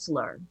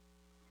counselor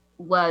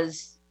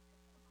was,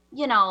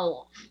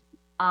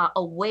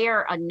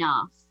 aware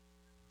enough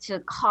to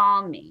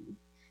call me.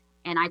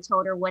 And I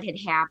told her what had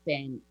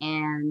happened.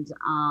 And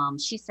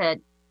she said,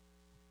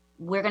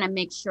 we're going to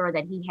make sure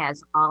that he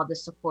has all the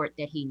support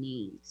that he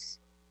needs.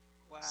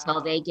 Wow. So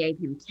they gave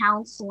him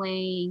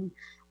counseling.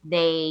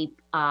 They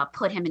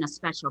put him in a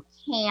special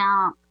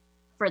camp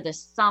for the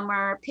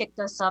summer, picked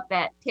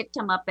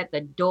him up at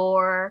the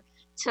door,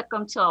 took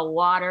him to a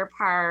water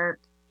park.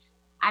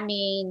 I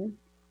mean,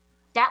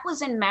 that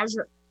was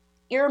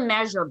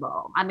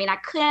immeasurable. I mean, I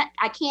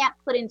can't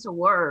put into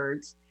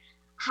words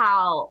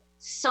how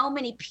so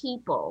many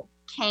people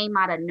came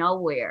out of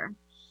nowhere.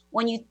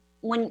 When you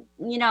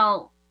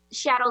know,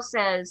 Shadow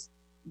says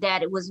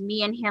that it was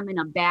me and him in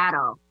a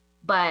battle,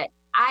 but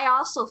I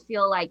also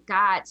feel like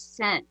God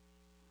sent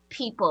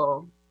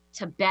people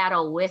to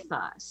battle with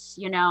us,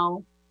 you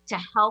know, to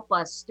help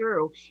us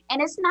through.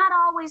 And it's not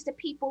always the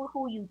people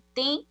who you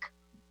think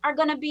are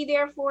going to be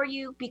there for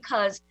you,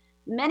 because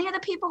many of the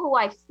people who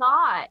I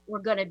thought were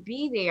going to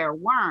be there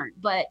weren't.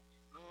 But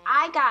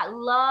I got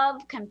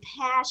love,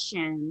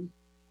 compassion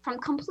from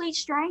complete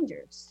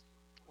strangers.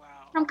 Wow.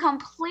 From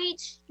complete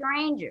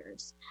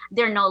strangers.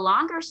 They're no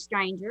longer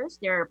strangers.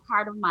 They're a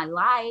part of my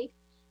life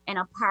and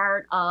a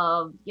part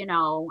of, you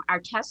know, our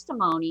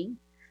testimony.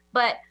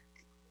 But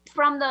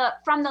from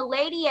the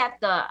lady at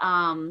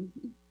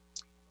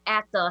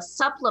the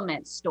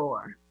supplement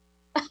store,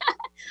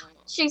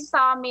 she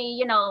saw me,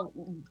 you know,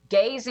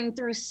 gazing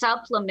through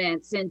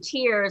supplements in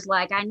tears,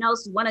 like, I know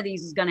one of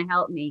these is going to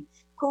help me,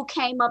 who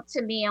came up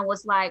to me and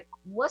was like,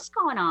 what's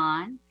going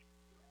on?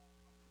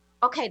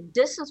 Okay,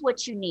 this is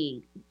what you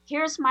need.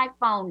 Here's my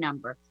phone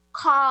number.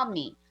 Call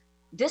me.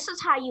 This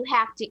is how you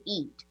have to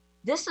eat.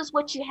 This is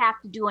what you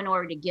have to do in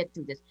order to get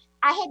through this.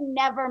 I had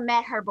never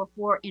met her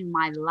before in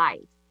my life.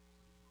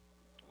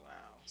 Wow.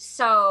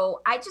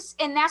 So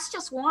and that's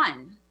just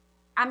one.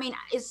 I mean,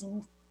 it's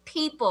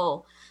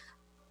people,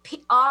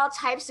 all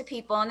types of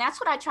people. And that's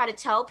what I try to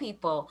tell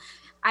people.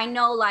 I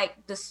know, like,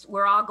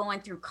 we're all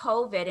going through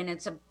COVID, and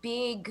it's a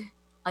big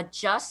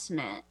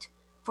adjustment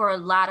for a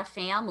lot of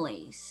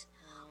families.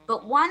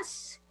 But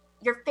once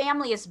your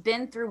family has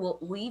been through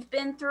what we've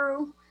been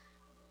through,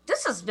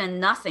 this has been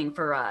nothing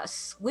for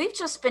us. We've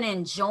just been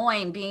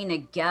enjoying being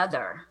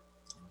together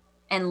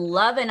and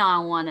loving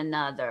on one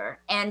another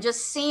and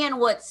just seeing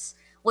what's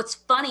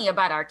funny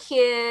about our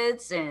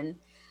kids. And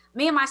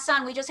me and my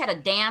son, we just had a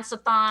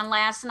dance-a-thon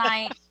last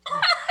night.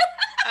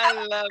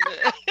 I love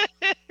it.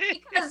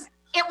 Because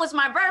it was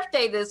my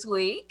birthday this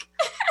week.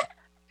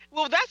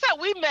 Well, that's how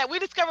we met. We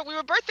discovered we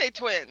were birthday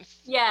twins.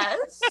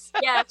 Yes,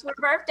 we're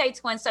birthday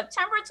twins,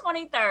 September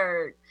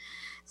 23rd.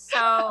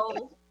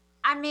 So,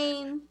 I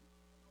mean,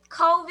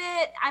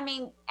 COVID, I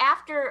mean,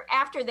 after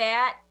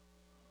that,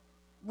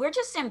 we're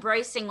just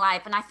embracing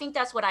life. And I think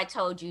that's what I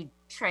told you,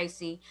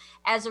 Tracy.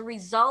 As a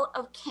result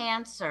of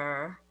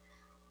cancer,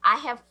 I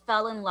have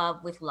fell in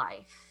love with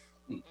life.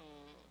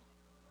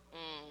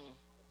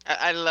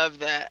 I love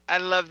that. I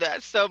love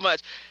that so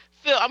much.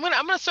 Phil, I'm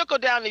gonna circle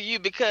down to you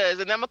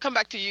and I'm gonna come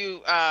back to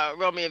you,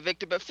 Romy and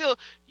Victor. But Phil,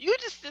 you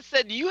just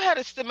said you had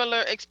a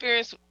similar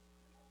experience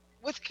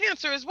with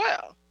cancer as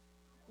well,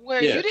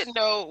 where Yes. you didn't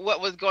know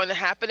what was going to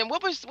happen. And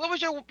what was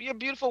your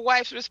beautiful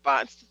wife's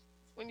response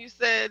when you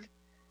said?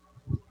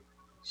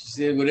 She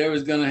said,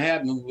 whatever's gonna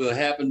happen will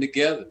happen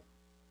together.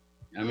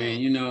 I mean,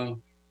 you know,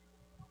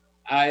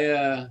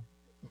 I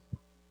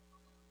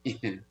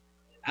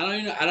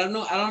don't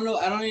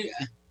know.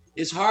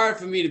 It's hard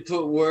for me to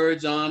put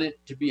words on it,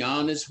 to be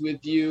honest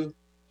with you,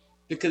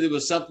 because it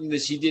was something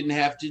that she didn't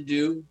have to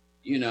do.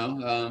 You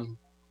know,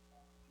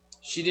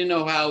 she didn't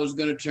know how it was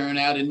going to turn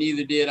out, and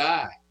neither did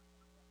I.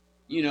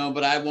 You know,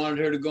 but I wanted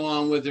her to go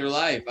on with her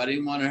life. I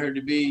didn't want her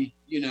to be,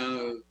 you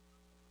know,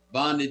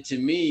 bonded to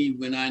me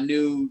when I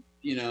knew,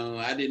 you know,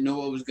 I didn't know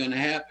what was going to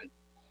happen.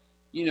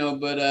 You know,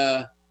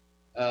 but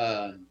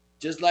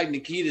just like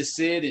Nikita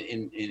said,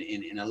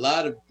 in a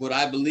lot of what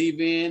I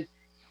believe in,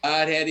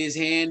 God had his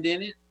hand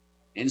in it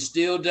and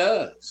still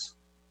does.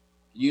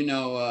 You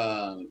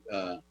know,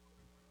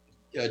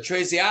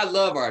 Tracy, I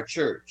love our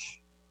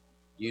church.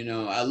 You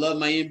know, I love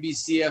my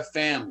NBCF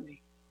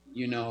family.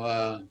 You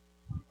know,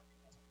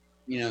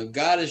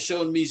 God has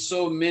shown me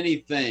so many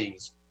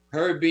things,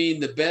 her being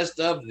the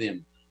best of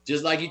them.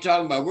 Just like you're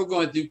talking about, we're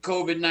going through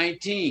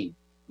COVID-19.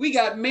 We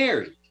got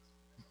married.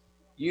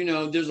 You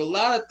know, there's a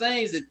lot of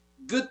things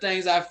good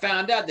things I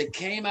found out that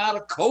came out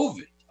of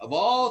COVID, of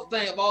all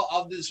things,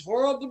 of this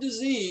horrible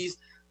disease,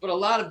 but a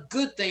lot of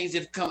good things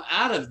have come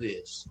out of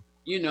this.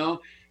 You know,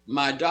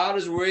 my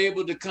daughters were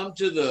able to come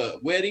to the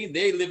wedding.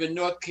 They live in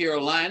North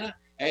Carolina.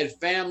 I had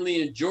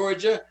family in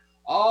Georgia.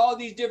 All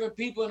these different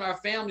people in our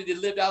family that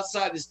lived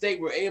outside the state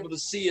were able to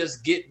see us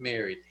get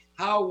married.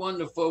 How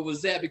wonderful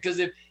was that? Because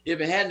if it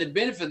hadn't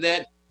been for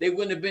that, they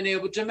wouldn't have been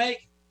able to make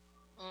it.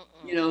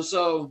 You know,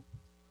 so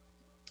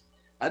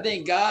I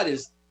think God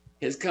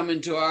has come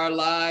into our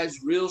lives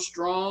real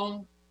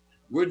strong.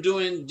 We're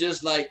doing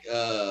just like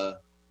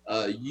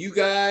you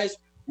guys.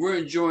 We're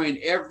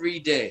enjoying every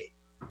day.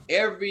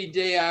 Every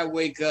day I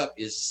wake up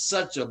is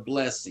such a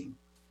blessing.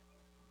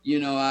 You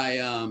know,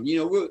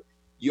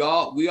 we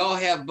all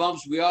have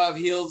bumps. We all have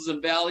hills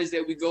and valleys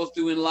that we go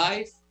through in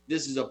life.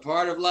 This is a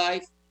part of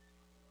life.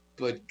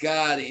 but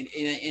God,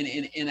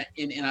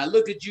 and I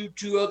look at you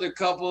two other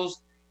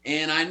couples,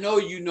 and I know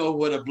you know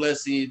what a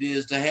blessing it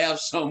is to have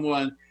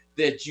someone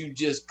that you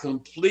just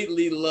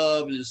completely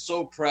love and is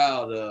so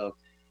proud of.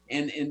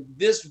 And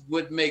this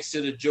what makes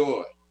it a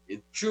joy.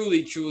 It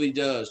truly, truly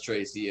does,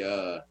 Tracy.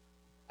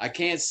 I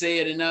can't say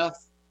it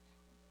enough.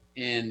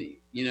 And,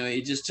 you know,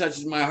 it just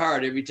touches my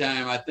heart every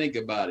time I think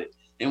about it.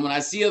 And when I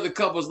see other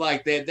couples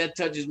like that, that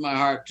touches my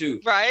heart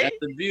too. Right. That's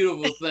a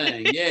beautiful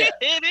thing. Yeah.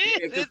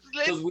 It is.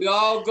 Because we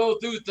all go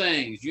through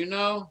things, you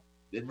know.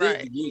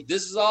 Right.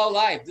 This is all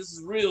life. This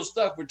is real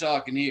stuff we're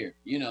talking here,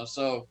 you know.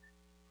 So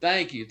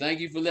thank you. Thank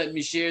you for letting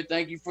me share.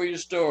 Thank you for your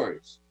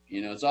stories.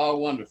 You know, it's all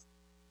wonderful.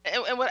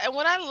 And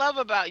what I love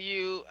about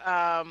you,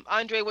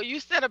 Andre, what you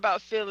said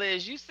about Phil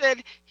is you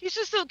said he's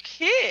just a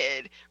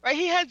kid, right?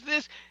 He has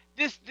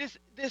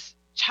this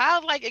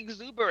childlike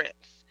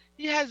exuberance.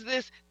 He has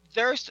this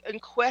thirst and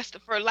quest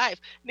for life.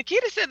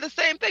 Nikita said the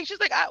same thing.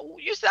 She's like,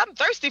 you said I'm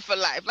thirsty for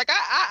life. Like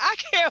I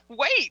can't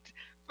wait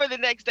for the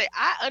next day.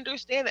 I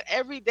understand that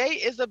every day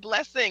is a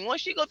blessing.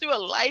 Once you go through a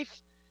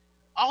life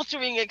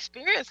altering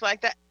experience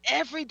like that,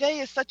 every day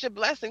is such a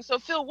blessing. So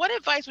Phil, what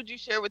advice would you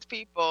share with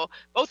people,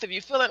 both of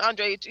you, Phil and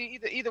Andre,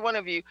 either one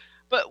of you,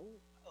 but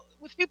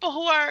with people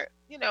who are,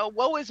 you know,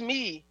 woe is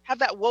me, have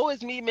that woe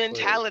is me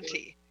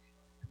mentality?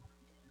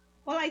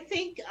 Well, I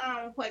think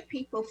what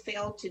people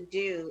fail to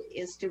do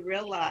is to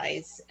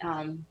realize,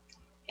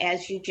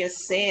 as you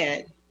just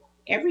said,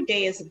 every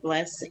day is a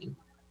blessing.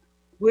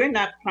 We're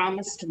not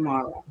promised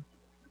tomorrow.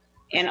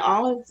 And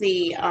all of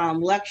the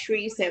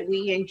luxuries that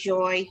we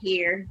enjoy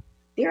here,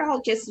 they're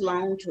all just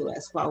loaned to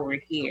us while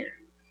we're here.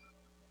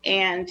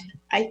 And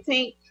I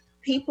think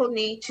people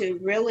need to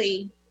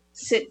really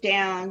sit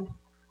down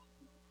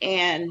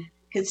and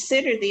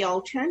consider the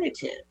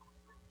alternative.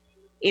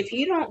 If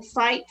you don't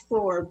fight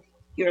for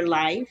your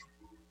life,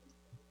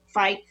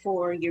 fight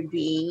for your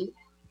being,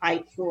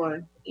 fight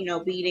for, you know,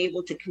 being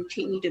able to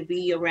continue to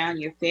be around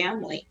your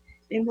family,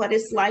 then what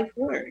is life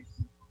worth?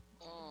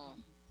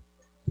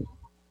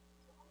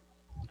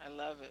 I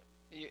love it.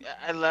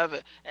 I love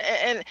it.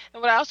 And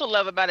what I also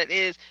love about it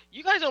is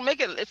you guys don't make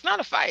it, it's not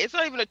a fight. It's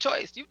not even a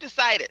choice. You've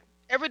decided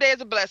every day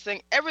is a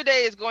blessing. Every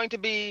day is going to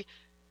be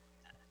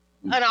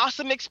an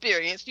awesome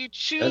experience. You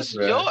choose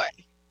joy.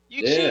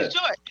 You choose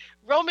joy.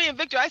 Romy and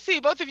Victor, I see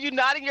both of you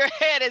nodding your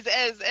head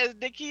as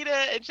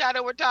Nikita and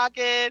Shadow were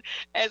talking,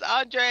 as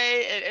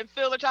Andre and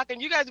Phil are talking.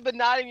 You guys have been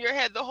nodding your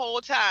head the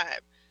whole time.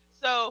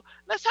 So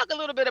let's talk a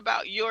little bit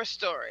about your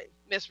story,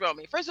 Miss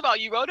Romy. First of all,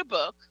 you wrote a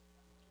book,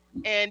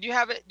 and do you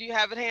have it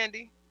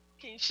handy?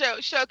 Can you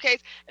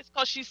showcase? It's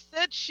called She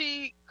Said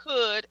She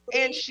Could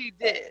and She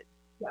Did.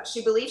 Yeah,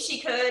 she believed she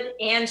could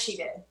and she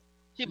did.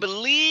 She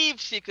believed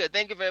she could.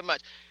 Thank you very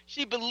much.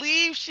 She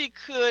believed she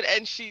could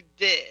and she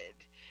did.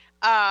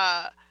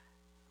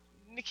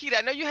 Nikita,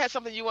 I know you had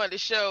something you wanted to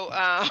show.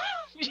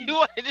 You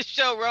wanted to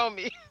show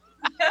Romy.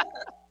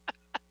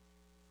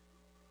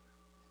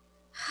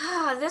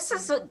 This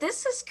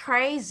is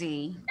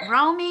crazy.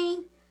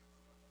 Romy,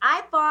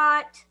 I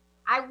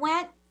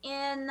went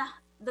in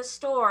the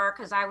store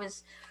because I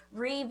was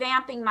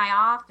revamping my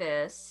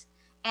office,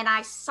 and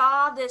I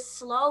saw this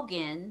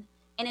slogan,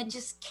 and it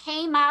just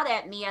came out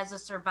at me as a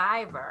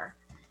survivor,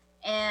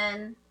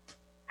 and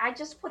I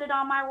just put it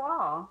on my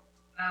wall.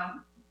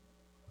 Wow.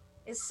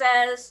 It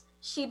says,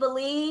 "She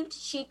believed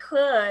she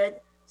could,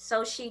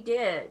 so she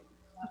did."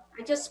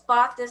 I just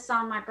bought this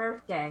on my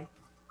birthday.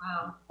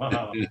 Wow.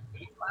 Wow.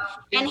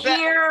 And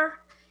here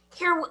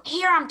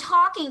I'm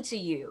talking to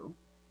you.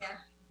 Yeah.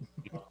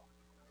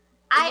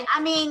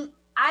 I mean,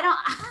 I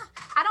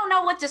don't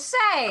know what to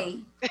say.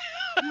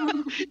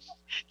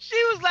 She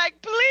was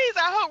like, please,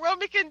 I hope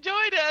Romy can join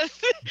us.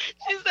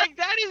 She's like,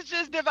 that is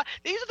just divine.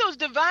 These are those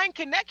divine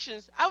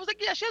connections. I was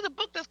like, yeah, she has a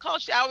book that's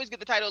called, I always get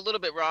the title a little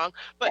bit wrong,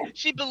 but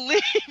she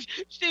believed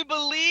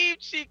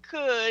she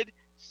could,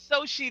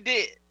 so she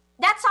did.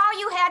 That's all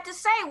you had to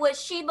say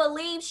was she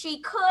believed she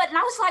could. And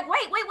I was like,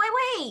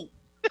 wait.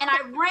 And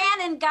I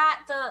ran and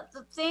got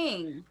the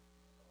thing.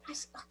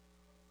 It's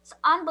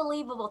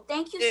unbelievable.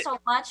 Thank you so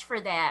much for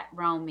that,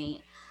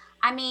 Romy.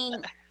 I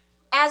mean,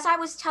 as I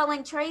was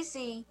telling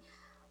Tracy,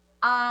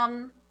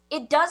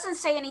 it doesn't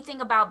say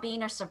anything about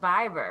being a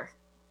survivor,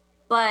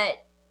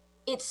 but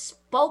it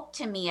spoke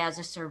to me as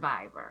a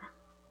survivor.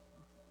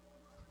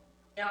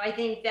 You know, I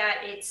think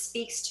that it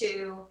speaks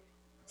to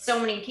so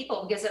many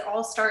people because it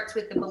all starts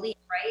with the belief,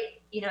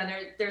 right? You know,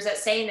 there's that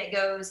saying that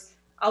goes,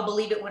 I'll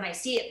believe it when I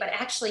see it, but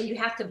actually you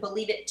have to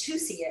believe it to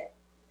see it.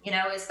 You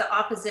know, it's the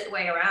opposite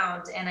way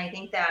around. And I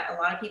think that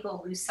a lot of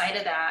people lose sight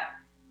of that.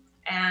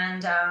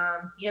 And,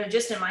 you know,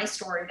 just in my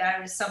story,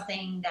 that was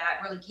something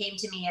that really came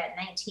to me at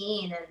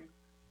 19. And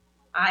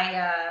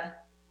I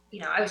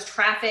was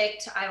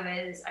trafficked.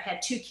 I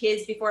had 2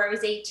 kids before I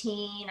was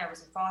 18. I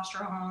was in foster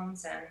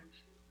homes. And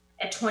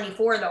at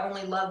 24, the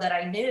only love that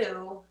I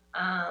knew,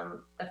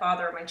 the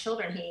father of my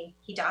children,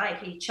 he died.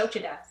 He choked to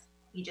death.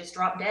 He just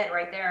dropped dead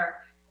right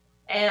there.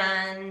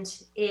 And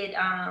it,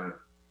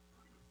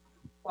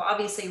 well,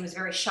 obviously it was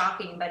very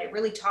shocking, but it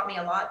really taught me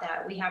a lot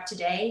that we have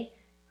today.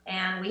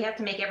 and we have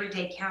to make every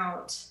day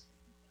count.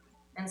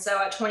 And so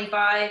at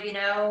 25, you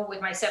know,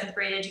 with my 7th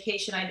grade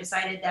education, I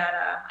decided that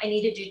I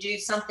needed to do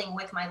something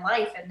with my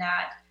life, and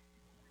that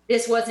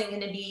this wasn't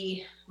going to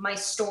be my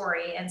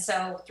story. And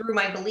so through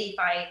my belief,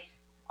 I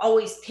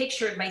always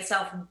pictured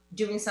myself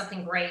doing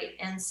something great.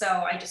 And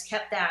so I just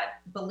kept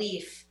that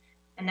belief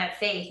and that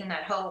faith and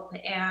that hope.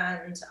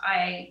 And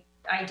I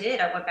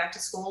did. I went back to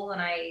school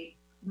and I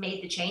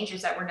made the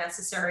changes that were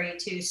necessary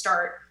to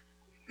start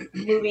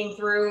moving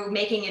through,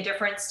 making a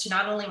difference to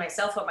not only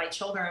myself, but my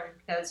children,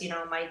 because, you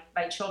know,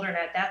 my children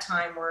at that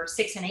time were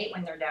 6 and 8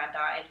 when their dad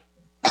died.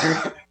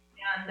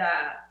 And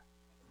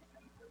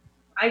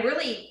I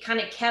really kind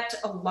of kept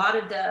a lot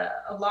of the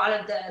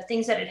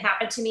things that had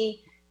happened to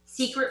me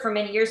secret for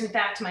many years. In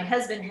fact, my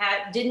husband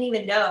didn't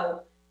even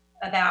know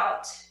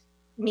about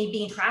me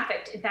being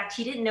trafficked. In fact,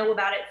 he didn't know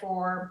about it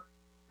for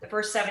the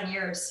first 7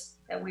 years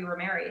that we were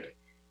married.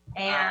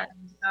 And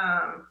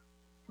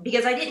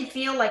because I didn't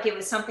feel like it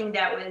was something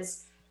that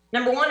was,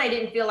 number one, I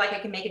didn't feel like I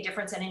could make a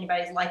difference in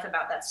anybody's life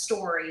about that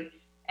story.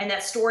 And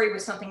that story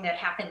was something that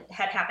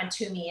had happened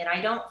to me. And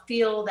I don't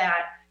feel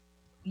that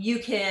you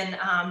can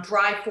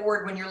drive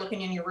forward when you're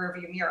looking in your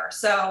rearview mirror.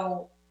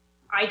 So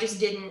I just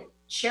didn't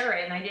share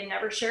it, and I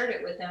never shared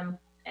it with him.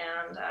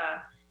 And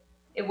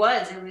it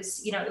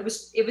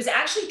was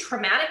actually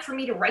traumatic for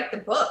me to write the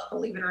book,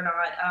 believe it or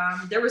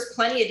not. There was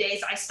plenty of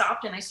days I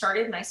stopped and I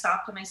started and I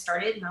stopped and I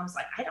started, and I was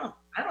like, I don't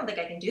think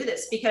I can do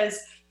this, because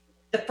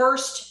the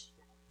first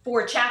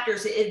 4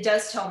 chapters, it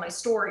does tell my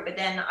story, but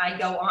then I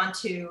go on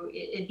to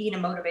it being a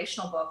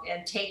motivational book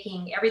and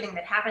taking everything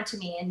that happened to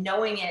me and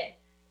knowing it,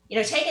 you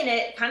know, taking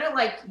it kind of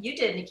like you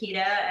did,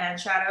 Nikita and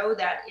Shadow,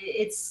 that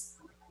it's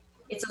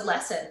a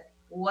lesson.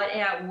 What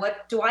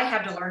do I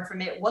have to learn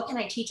from it? What can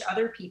I teach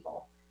other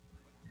people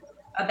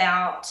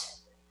about,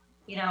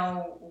 you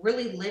know,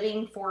 really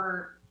living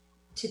for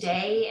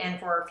today and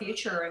for our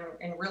future,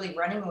 and really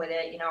running with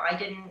it? You know, I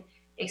didn't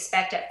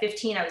expect at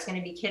 15 I was going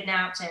to be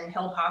kidnapped and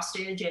held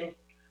hostage and,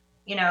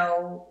 you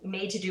know,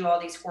 made to do all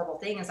these horrible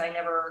things.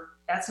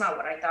 That's not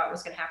what I thought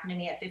was going to happen to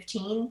me at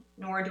 15,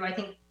 nor do I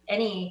think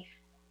any,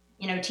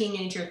 you know,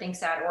 teenager thinks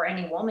that, or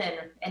any woman,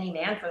 any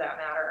man for that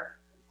matter.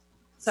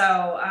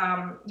 So,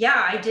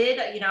 yeah, I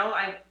did, you know,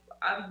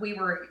 we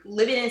were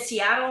living in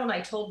Seattle, and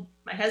I told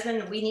my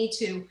husband we need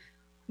to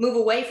move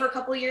away for a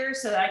couple of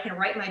years so that I can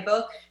write my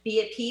book,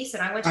 Be at Peace.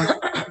 And I went to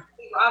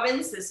Tony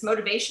Robbins, this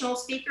motivational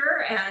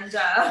speaker, and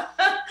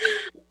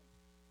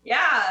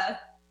yeah,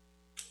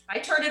 I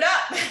turned it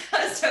up,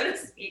 so to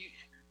speak.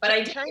 But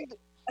I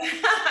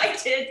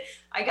did.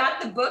 I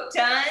got the book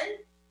done,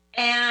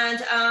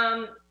 and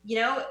you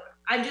know,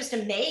 I'm just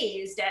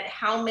amazed at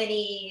how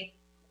many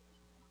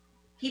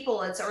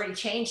people it's already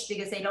changed,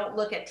 because they don't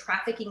look at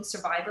trafficking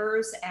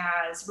survivors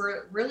as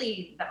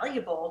really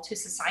valuable to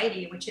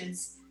society, which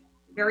is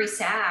very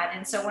sad.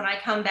 And so when I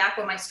come back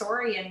with my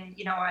story, and,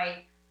 you know,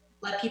 I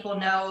let people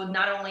know,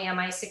 not only am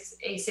I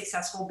a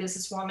successful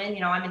businesswoman, you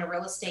know, I'm in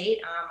real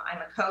estate, I'm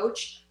a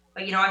coach,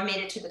 but, you know, I've made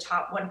it to the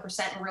top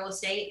 1% in real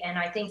estate. And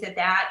I think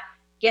that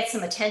gets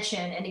some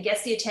attention, and it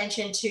gets the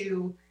attention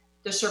to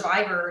the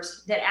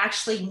survivors that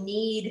actually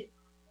need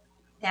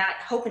that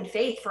hope and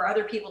faith for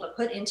other people to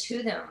put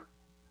into them,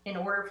 in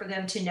order for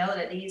them to know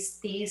that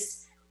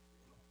these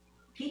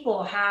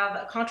people have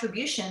a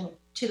contribution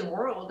to the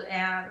world,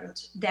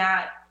 and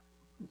that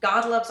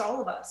God loves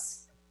all of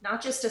us,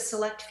 not just a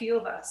select few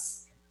of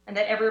us, and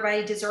that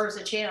everybody deserves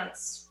a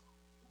chance.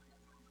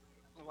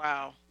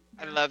 Wow.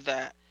 I love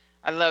that.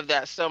 I love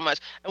that so much.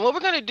 And what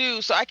we're going to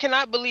do, so I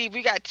cannot believe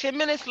we got 10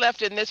 minutes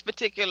left in this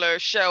particular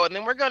show, and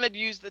then we're going to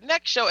use the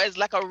next show as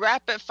like a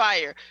rapid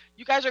fire.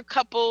 You guys are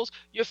couples,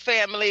 you're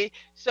family.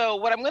 So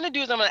what I'm going to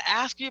do is I'm going to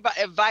ask you about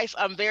advice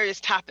on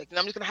various topics, and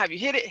I'm just going to have you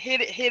hit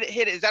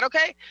it. Is that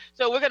okay?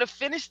 So we're going to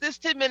finish this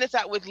 10 minutes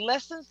out with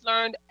lessons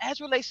learned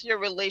as relates to your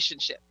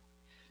relationship.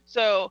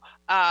 So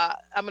I'm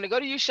going to go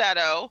to you,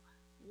 Shadow.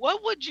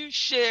 What would you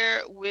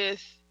share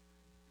with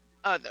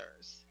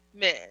others,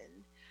 men,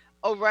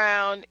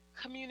 around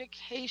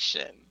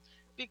communication?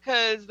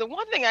 Because the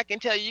one thing I can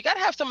tell you, you got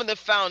to have some of the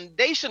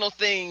foundational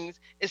things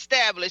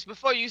established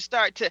before you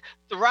start to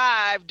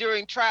thrive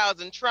during trials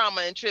and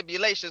trauma and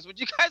tribulations. Would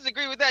you guys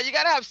agree with that? You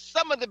got to have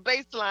some of the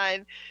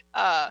baseline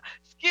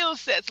skill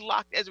sets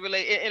locked as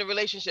in a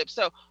relationship.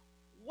 So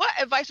what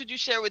advice would you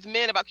share with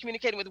men about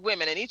communicating with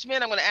women? And each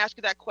man, I'm going to ask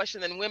you that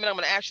question, and women, I'm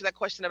going to ask you that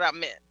question about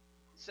men.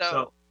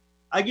 So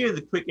I give you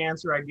the quick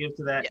answer I give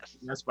to that. Yes.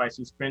 And that's why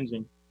she's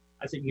cringing.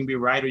 I said you can be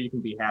right or you can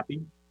be happy.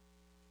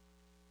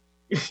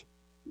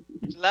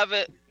 Love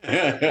it.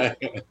 I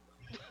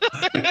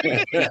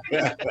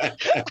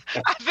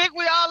think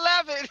we all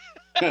love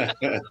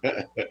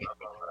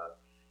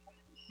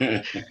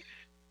it.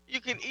 You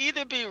can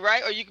either be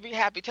right or you can be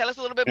happy. Tell us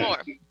a little bit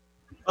more.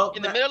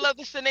 In the middle of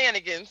the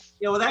shenanigans,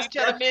 yeah, well, you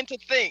tell the men to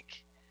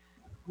think.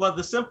 Well,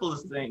 the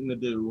simplest thing to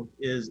do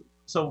is,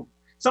 so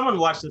someone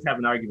watched us have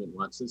an argument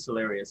once. It's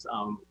hilarious.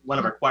 One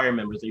of our choir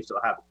members, they used to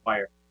have a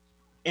choir.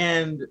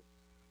 And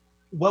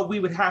what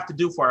we would have to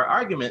do for our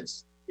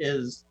arguments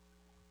is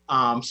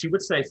she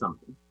would say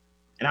something,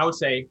 And I would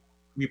say,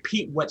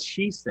 repeat what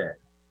she said.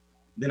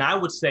 Then I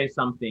would say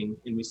something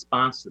in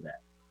response to that.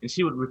 And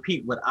she would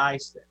repeat what I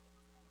said.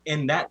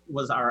 And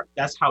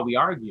that's how we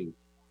argued.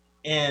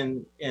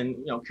 And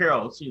you know,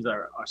 Carol, she's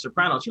our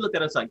soprano. She looked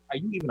at us like, are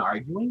you even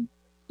arguing?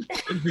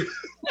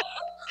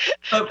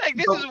 Like,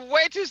 this is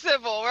way too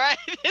simple, right?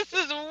 This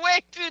is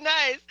way too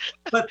nice.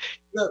 But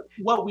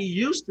what we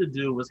used to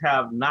do was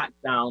have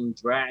knockdown,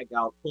 drag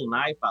out, pull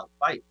knife out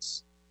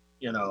fights,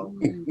 you know.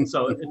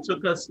 So it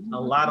took us a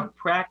lot of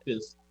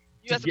practice.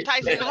 You have some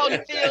Tyson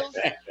Holyfields?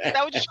 Is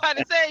that what you're trying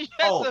to say?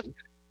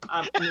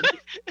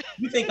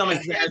 You think I'm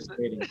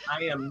exaggerating.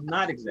 I am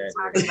not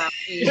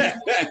exaggerating.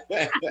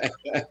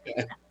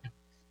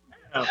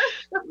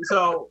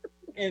 So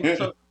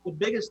the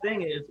biggest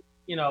thing is,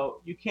 you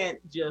know, you can't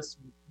just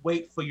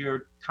wait for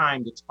your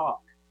time to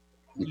talk.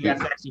 You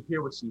have to actually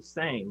hear what she's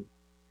saying.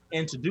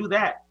 And to do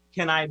that,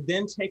 can I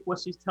then take what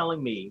she's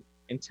telling me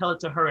and tell it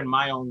to her in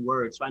my own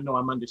words so I know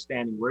I'm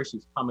understanding where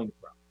she's coming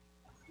from?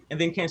 And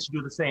then can she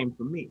do the same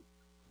for me?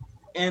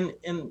 And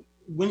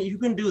when you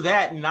can do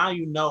that, now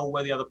you know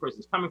where the other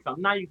person's coming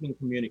from. Now you can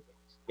communicate.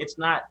 It's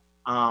not,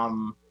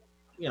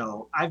 you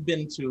know, I've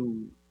been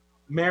to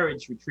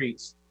marriage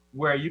retreats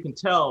where you can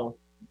tell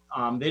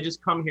they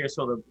just come here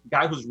so the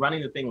guy who's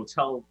running the thing will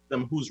tell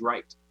them who's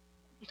right.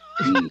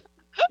 You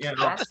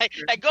know?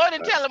 Like, go ahead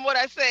and tell him what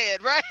I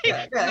said, right?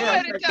 Go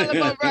ahead and tell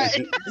him I'm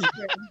right.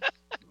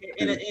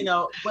 And, you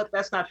know, but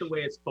that's not the way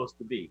it's supposed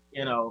to be,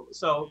 you know.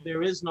 So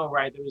there is no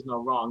right, there is no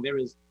wrong.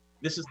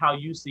 This is how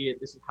you see it,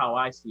 this is how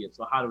I see it.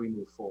 So how do we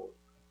move forward?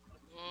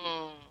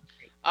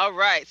 All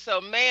right.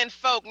 So man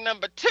folk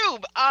number 2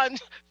 on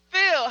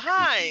Phil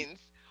Hines.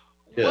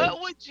 Yeah.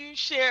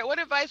 What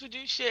advice would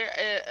you share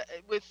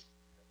with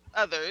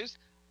others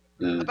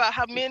about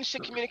how men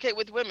should communicate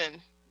with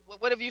women?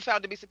 What have you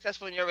found to be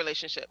successful in your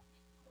relationship?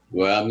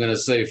 Well, I'm going to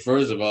say,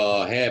 first of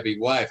all, happy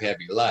wife,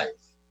 happy life.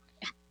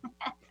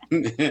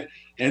 And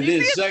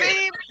then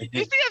second,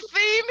 you see a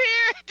theme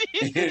here?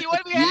 Do you want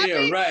to be happy?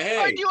 Yeah, right. Hey,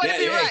 or do you want to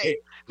be right?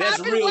 That's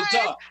happy real wife,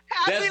 talk.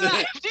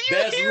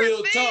 That's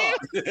real talk.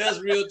 That's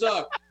real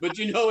talk. But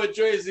you know what,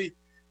 Tracy?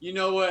 You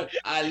know what?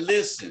 I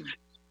listen.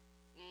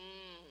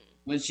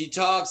 When she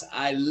talks,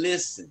 I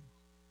listen.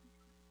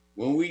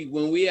 When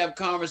we have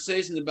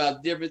conversations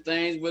about different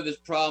things, whether it's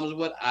problems,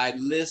 what I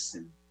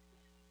listen.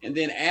 And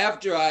then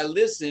after I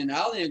listen,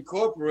 I'll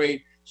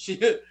incorporate.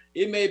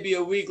 It may be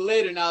a week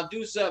later, and I'll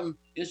do something,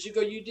 and she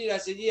go, "You did?" I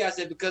said, "Yeah." I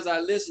said, "Because I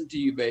listened to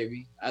you,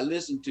 baby. I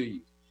listened to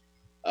you."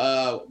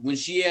 When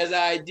she has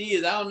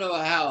ideas, I don't know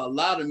how a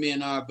lot of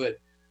men are, but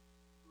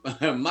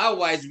my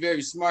wife's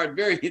very smart,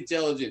 very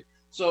intelligent.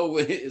 So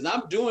as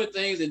I'm doing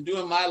things and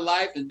doing my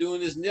life and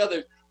doing this and the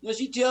other, when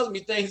she tells me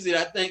things that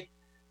I think,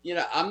 you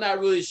know, I'm not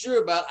really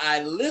sure about,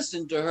 I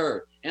listen to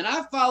her and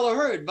I follow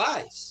her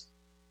advice.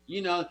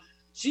 You know,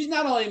 she's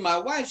not only my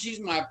wife, she's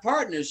my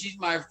partner, she's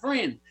my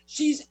friend,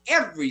 she's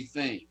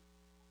everything.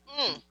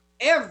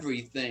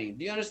 Everything.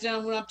 Do you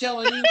understand what I'm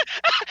telling you?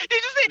 Did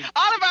you see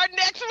all of our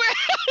next words?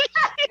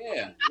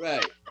 Yeah,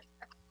 right.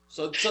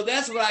 So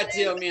that's what I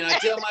tell men. I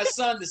tell my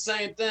son the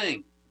same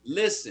thing.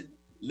 Listen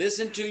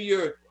to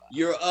your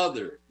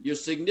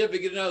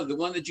significant other, the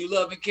one that you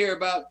love and care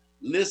about.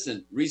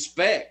 Listen,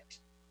 respect.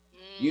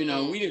 You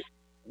know, we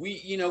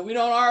don't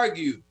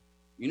argue.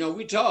 You know,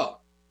 we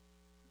talk.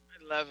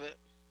 I love it.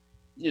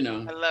 You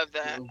know, I love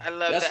that. I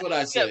love that. That's what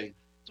I say.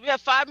 So we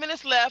have 5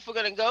 minutes left. We're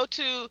gonna go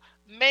to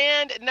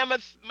man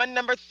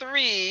number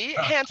 3,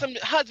 handsome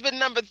husband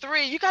number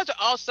 3. You guys are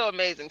all so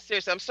amazing.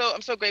 Seriously, I'm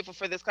so grateful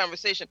for this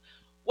conversation.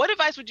 What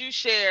advice would you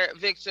share,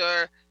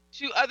 Victor,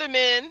 to other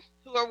men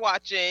who are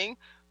watching,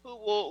 who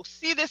will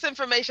see this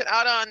information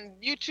out on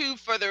YouTube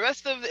for the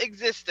rest of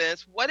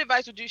existence? What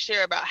advice would you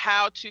share about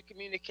how to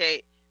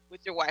communicate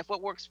with your wife?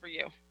 What works for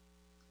you?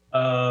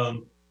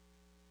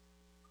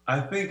 I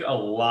think a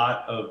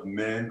lot of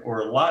men,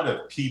 or a lot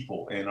of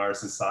people in our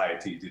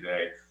society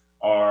today,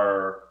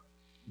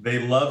 they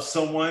love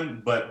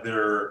someone, but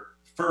their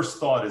first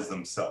thought is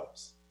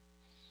themselves.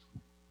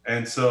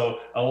 And so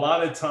a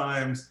lot of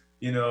times,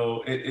 you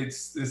know,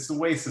 it's the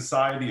way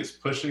society is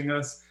pushing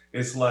us.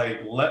 It's like,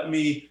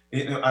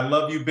 I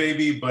love you,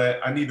 baby, but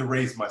I need to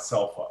raise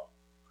myself up.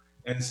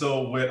 And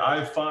so what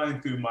I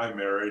find through my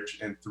marriage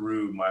and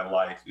through my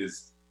life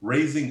is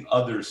raising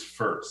others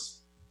first.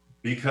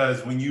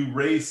 Because when you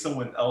raise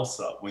someone else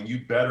up, when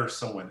you better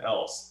someone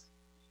else,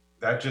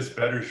 that just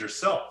betters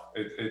yourself.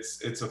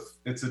 It's a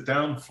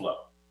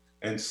downflow.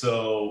 And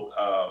so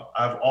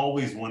I've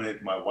always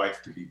wanted my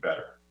wife to be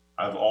better.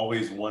 I've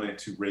always wanted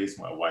to raise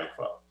my wife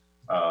up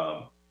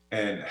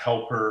and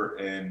help her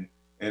in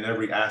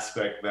every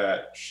aspect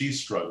that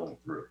she's struggling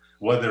through.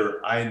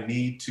 Whether I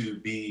need to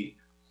be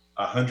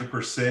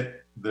 100%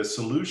 the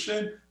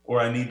solution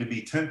or I need to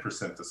be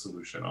 10% the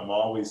solution. I'm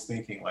always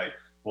thinking like,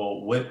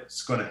 well,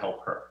 what's going to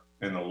help her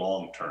in the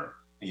long term,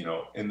 you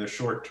know, in the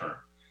short term?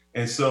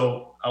 And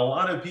so a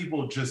lot of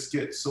people just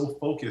get so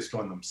focused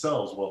on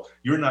themselves. Well,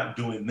 you're not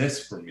doing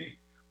this for me,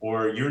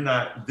 or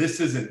this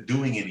isn't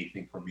doing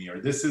anything for me, or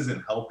this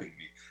isn't helping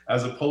me,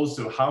 as opposed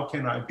to how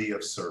can I be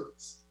of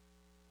service?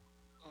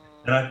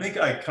 And I think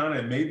I kind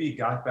of maybe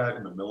got that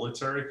in the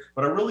military,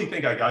 but I really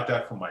think I got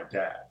that from my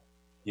dad,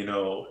 you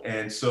know?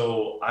 And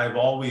so I've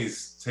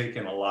always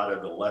taken a lot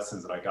of the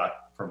lessons that I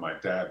got from my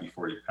dad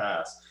before he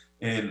passed,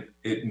 and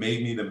it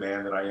made me the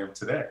man that I am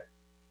today.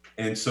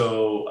 And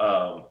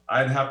so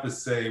I'd have to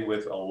say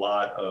with a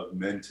lot of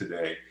men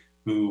today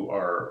who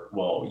are,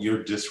 well,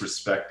 you're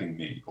disrespecting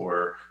me,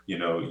 or, you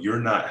know, you're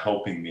not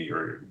helping me,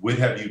 or what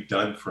have you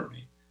done for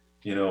me?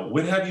 You know,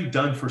 what have you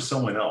done for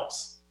someone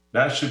else?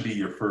 That should be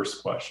your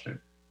first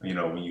question, you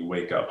know, when you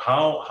wake up.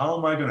 How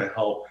am I going to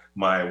help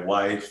my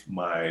wife,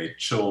 my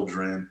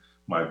children,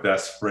 my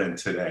best friend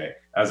today,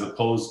 as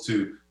opposed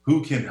to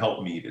who can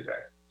help me today?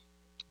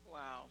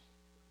 Wow.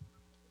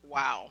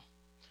 Wow.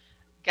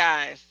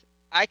 Guys,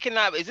 I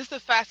cannot. Is this the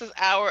fastest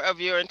hour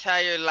of your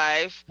entire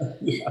life?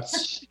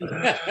 Yes.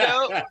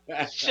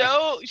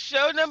 Show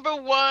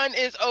number 1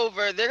 is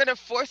over. They're gonna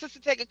force us to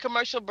take a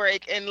commercial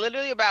break in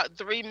literally about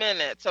 3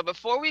 minutes. So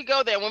before we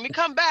go there, when we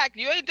come back,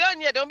 you ain't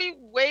done yet. Don't be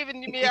waving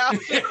me out.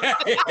 you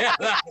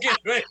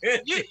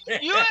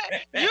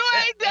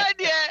ain't done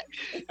yet.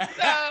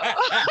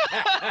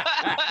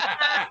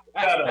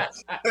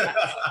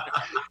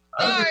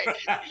 Sorry,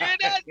 you're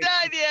not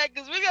done yet,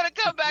 because we're going to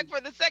come back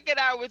for the second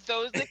hour with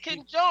those that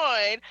can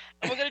join.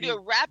 And we're going to do a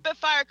rapid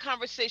fire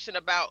conversation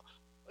about,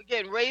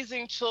 again,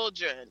 raising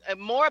children and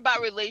more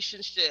about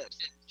relationships,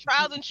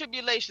 trials and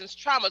tribulations,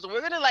 traumas.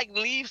 We're going to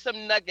leave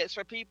some nuggets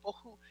for people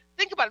who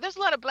think about it. There's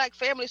a lot of Black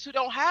families who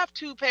don't have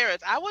 2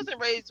 parents. I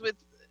wasn't raised with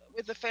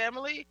a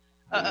family.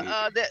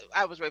 That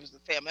I was raised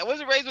with a family. I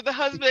wasn't raised with a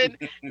husband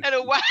and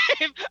a wife.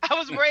 I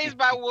was raised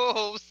by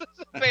wolves,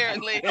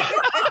 apparently.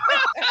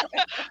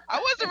 I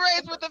wasn't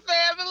raised with a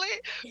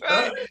family,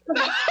 right?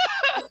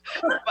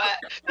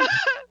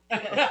 I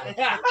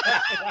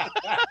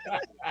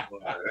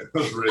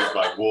was raised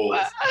by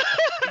wolves.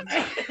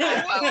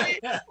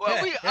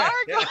 What we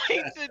are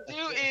going to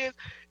do is,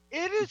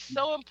 it is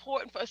so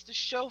important for us to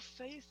show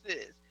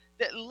faces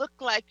that look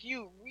like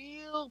you,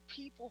 real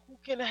people who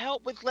can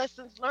help with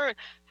lessons learned.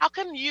 How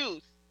can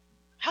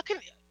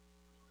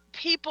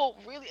people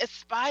really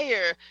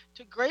aspire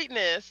to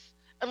greatness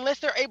unless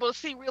they're able to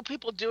see real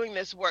people doing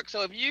this work?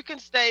 So if you can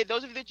stay,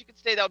 those of you that you can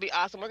stay, that'll be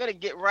awesome. We're going to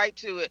get right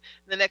to it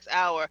in the next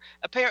hour.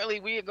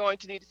 Apparently, we are going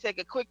to need to take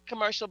a quick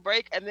commercial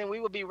break, and then we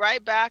will be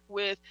right back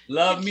with...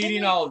 Love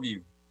meeting all of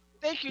you.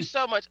 Thank you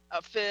so much,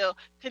 Phil.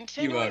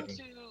 Continuing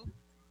to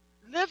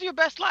live your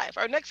best life.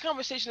 Our next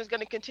conversation is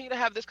going to continue to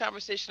have this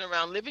conversation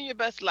around living your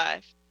best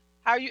life.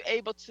 How are you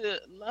able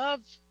to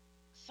love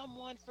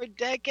someone for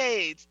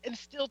decades and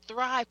still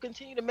thrive,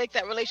 continue to make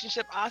that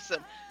relationship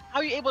awesome? How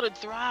are you able to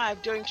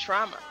thrive during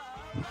trauma?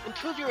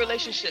 Improve your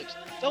relationships.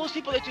 Those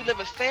people that you live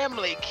with,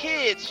 family,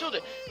 kids,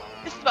 children.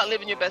 This is about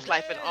living your best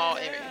life in all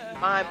areas,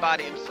 mind,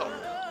 body, and soul.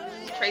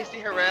 This is Tracy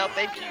Harrell.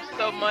 Thank you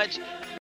so much.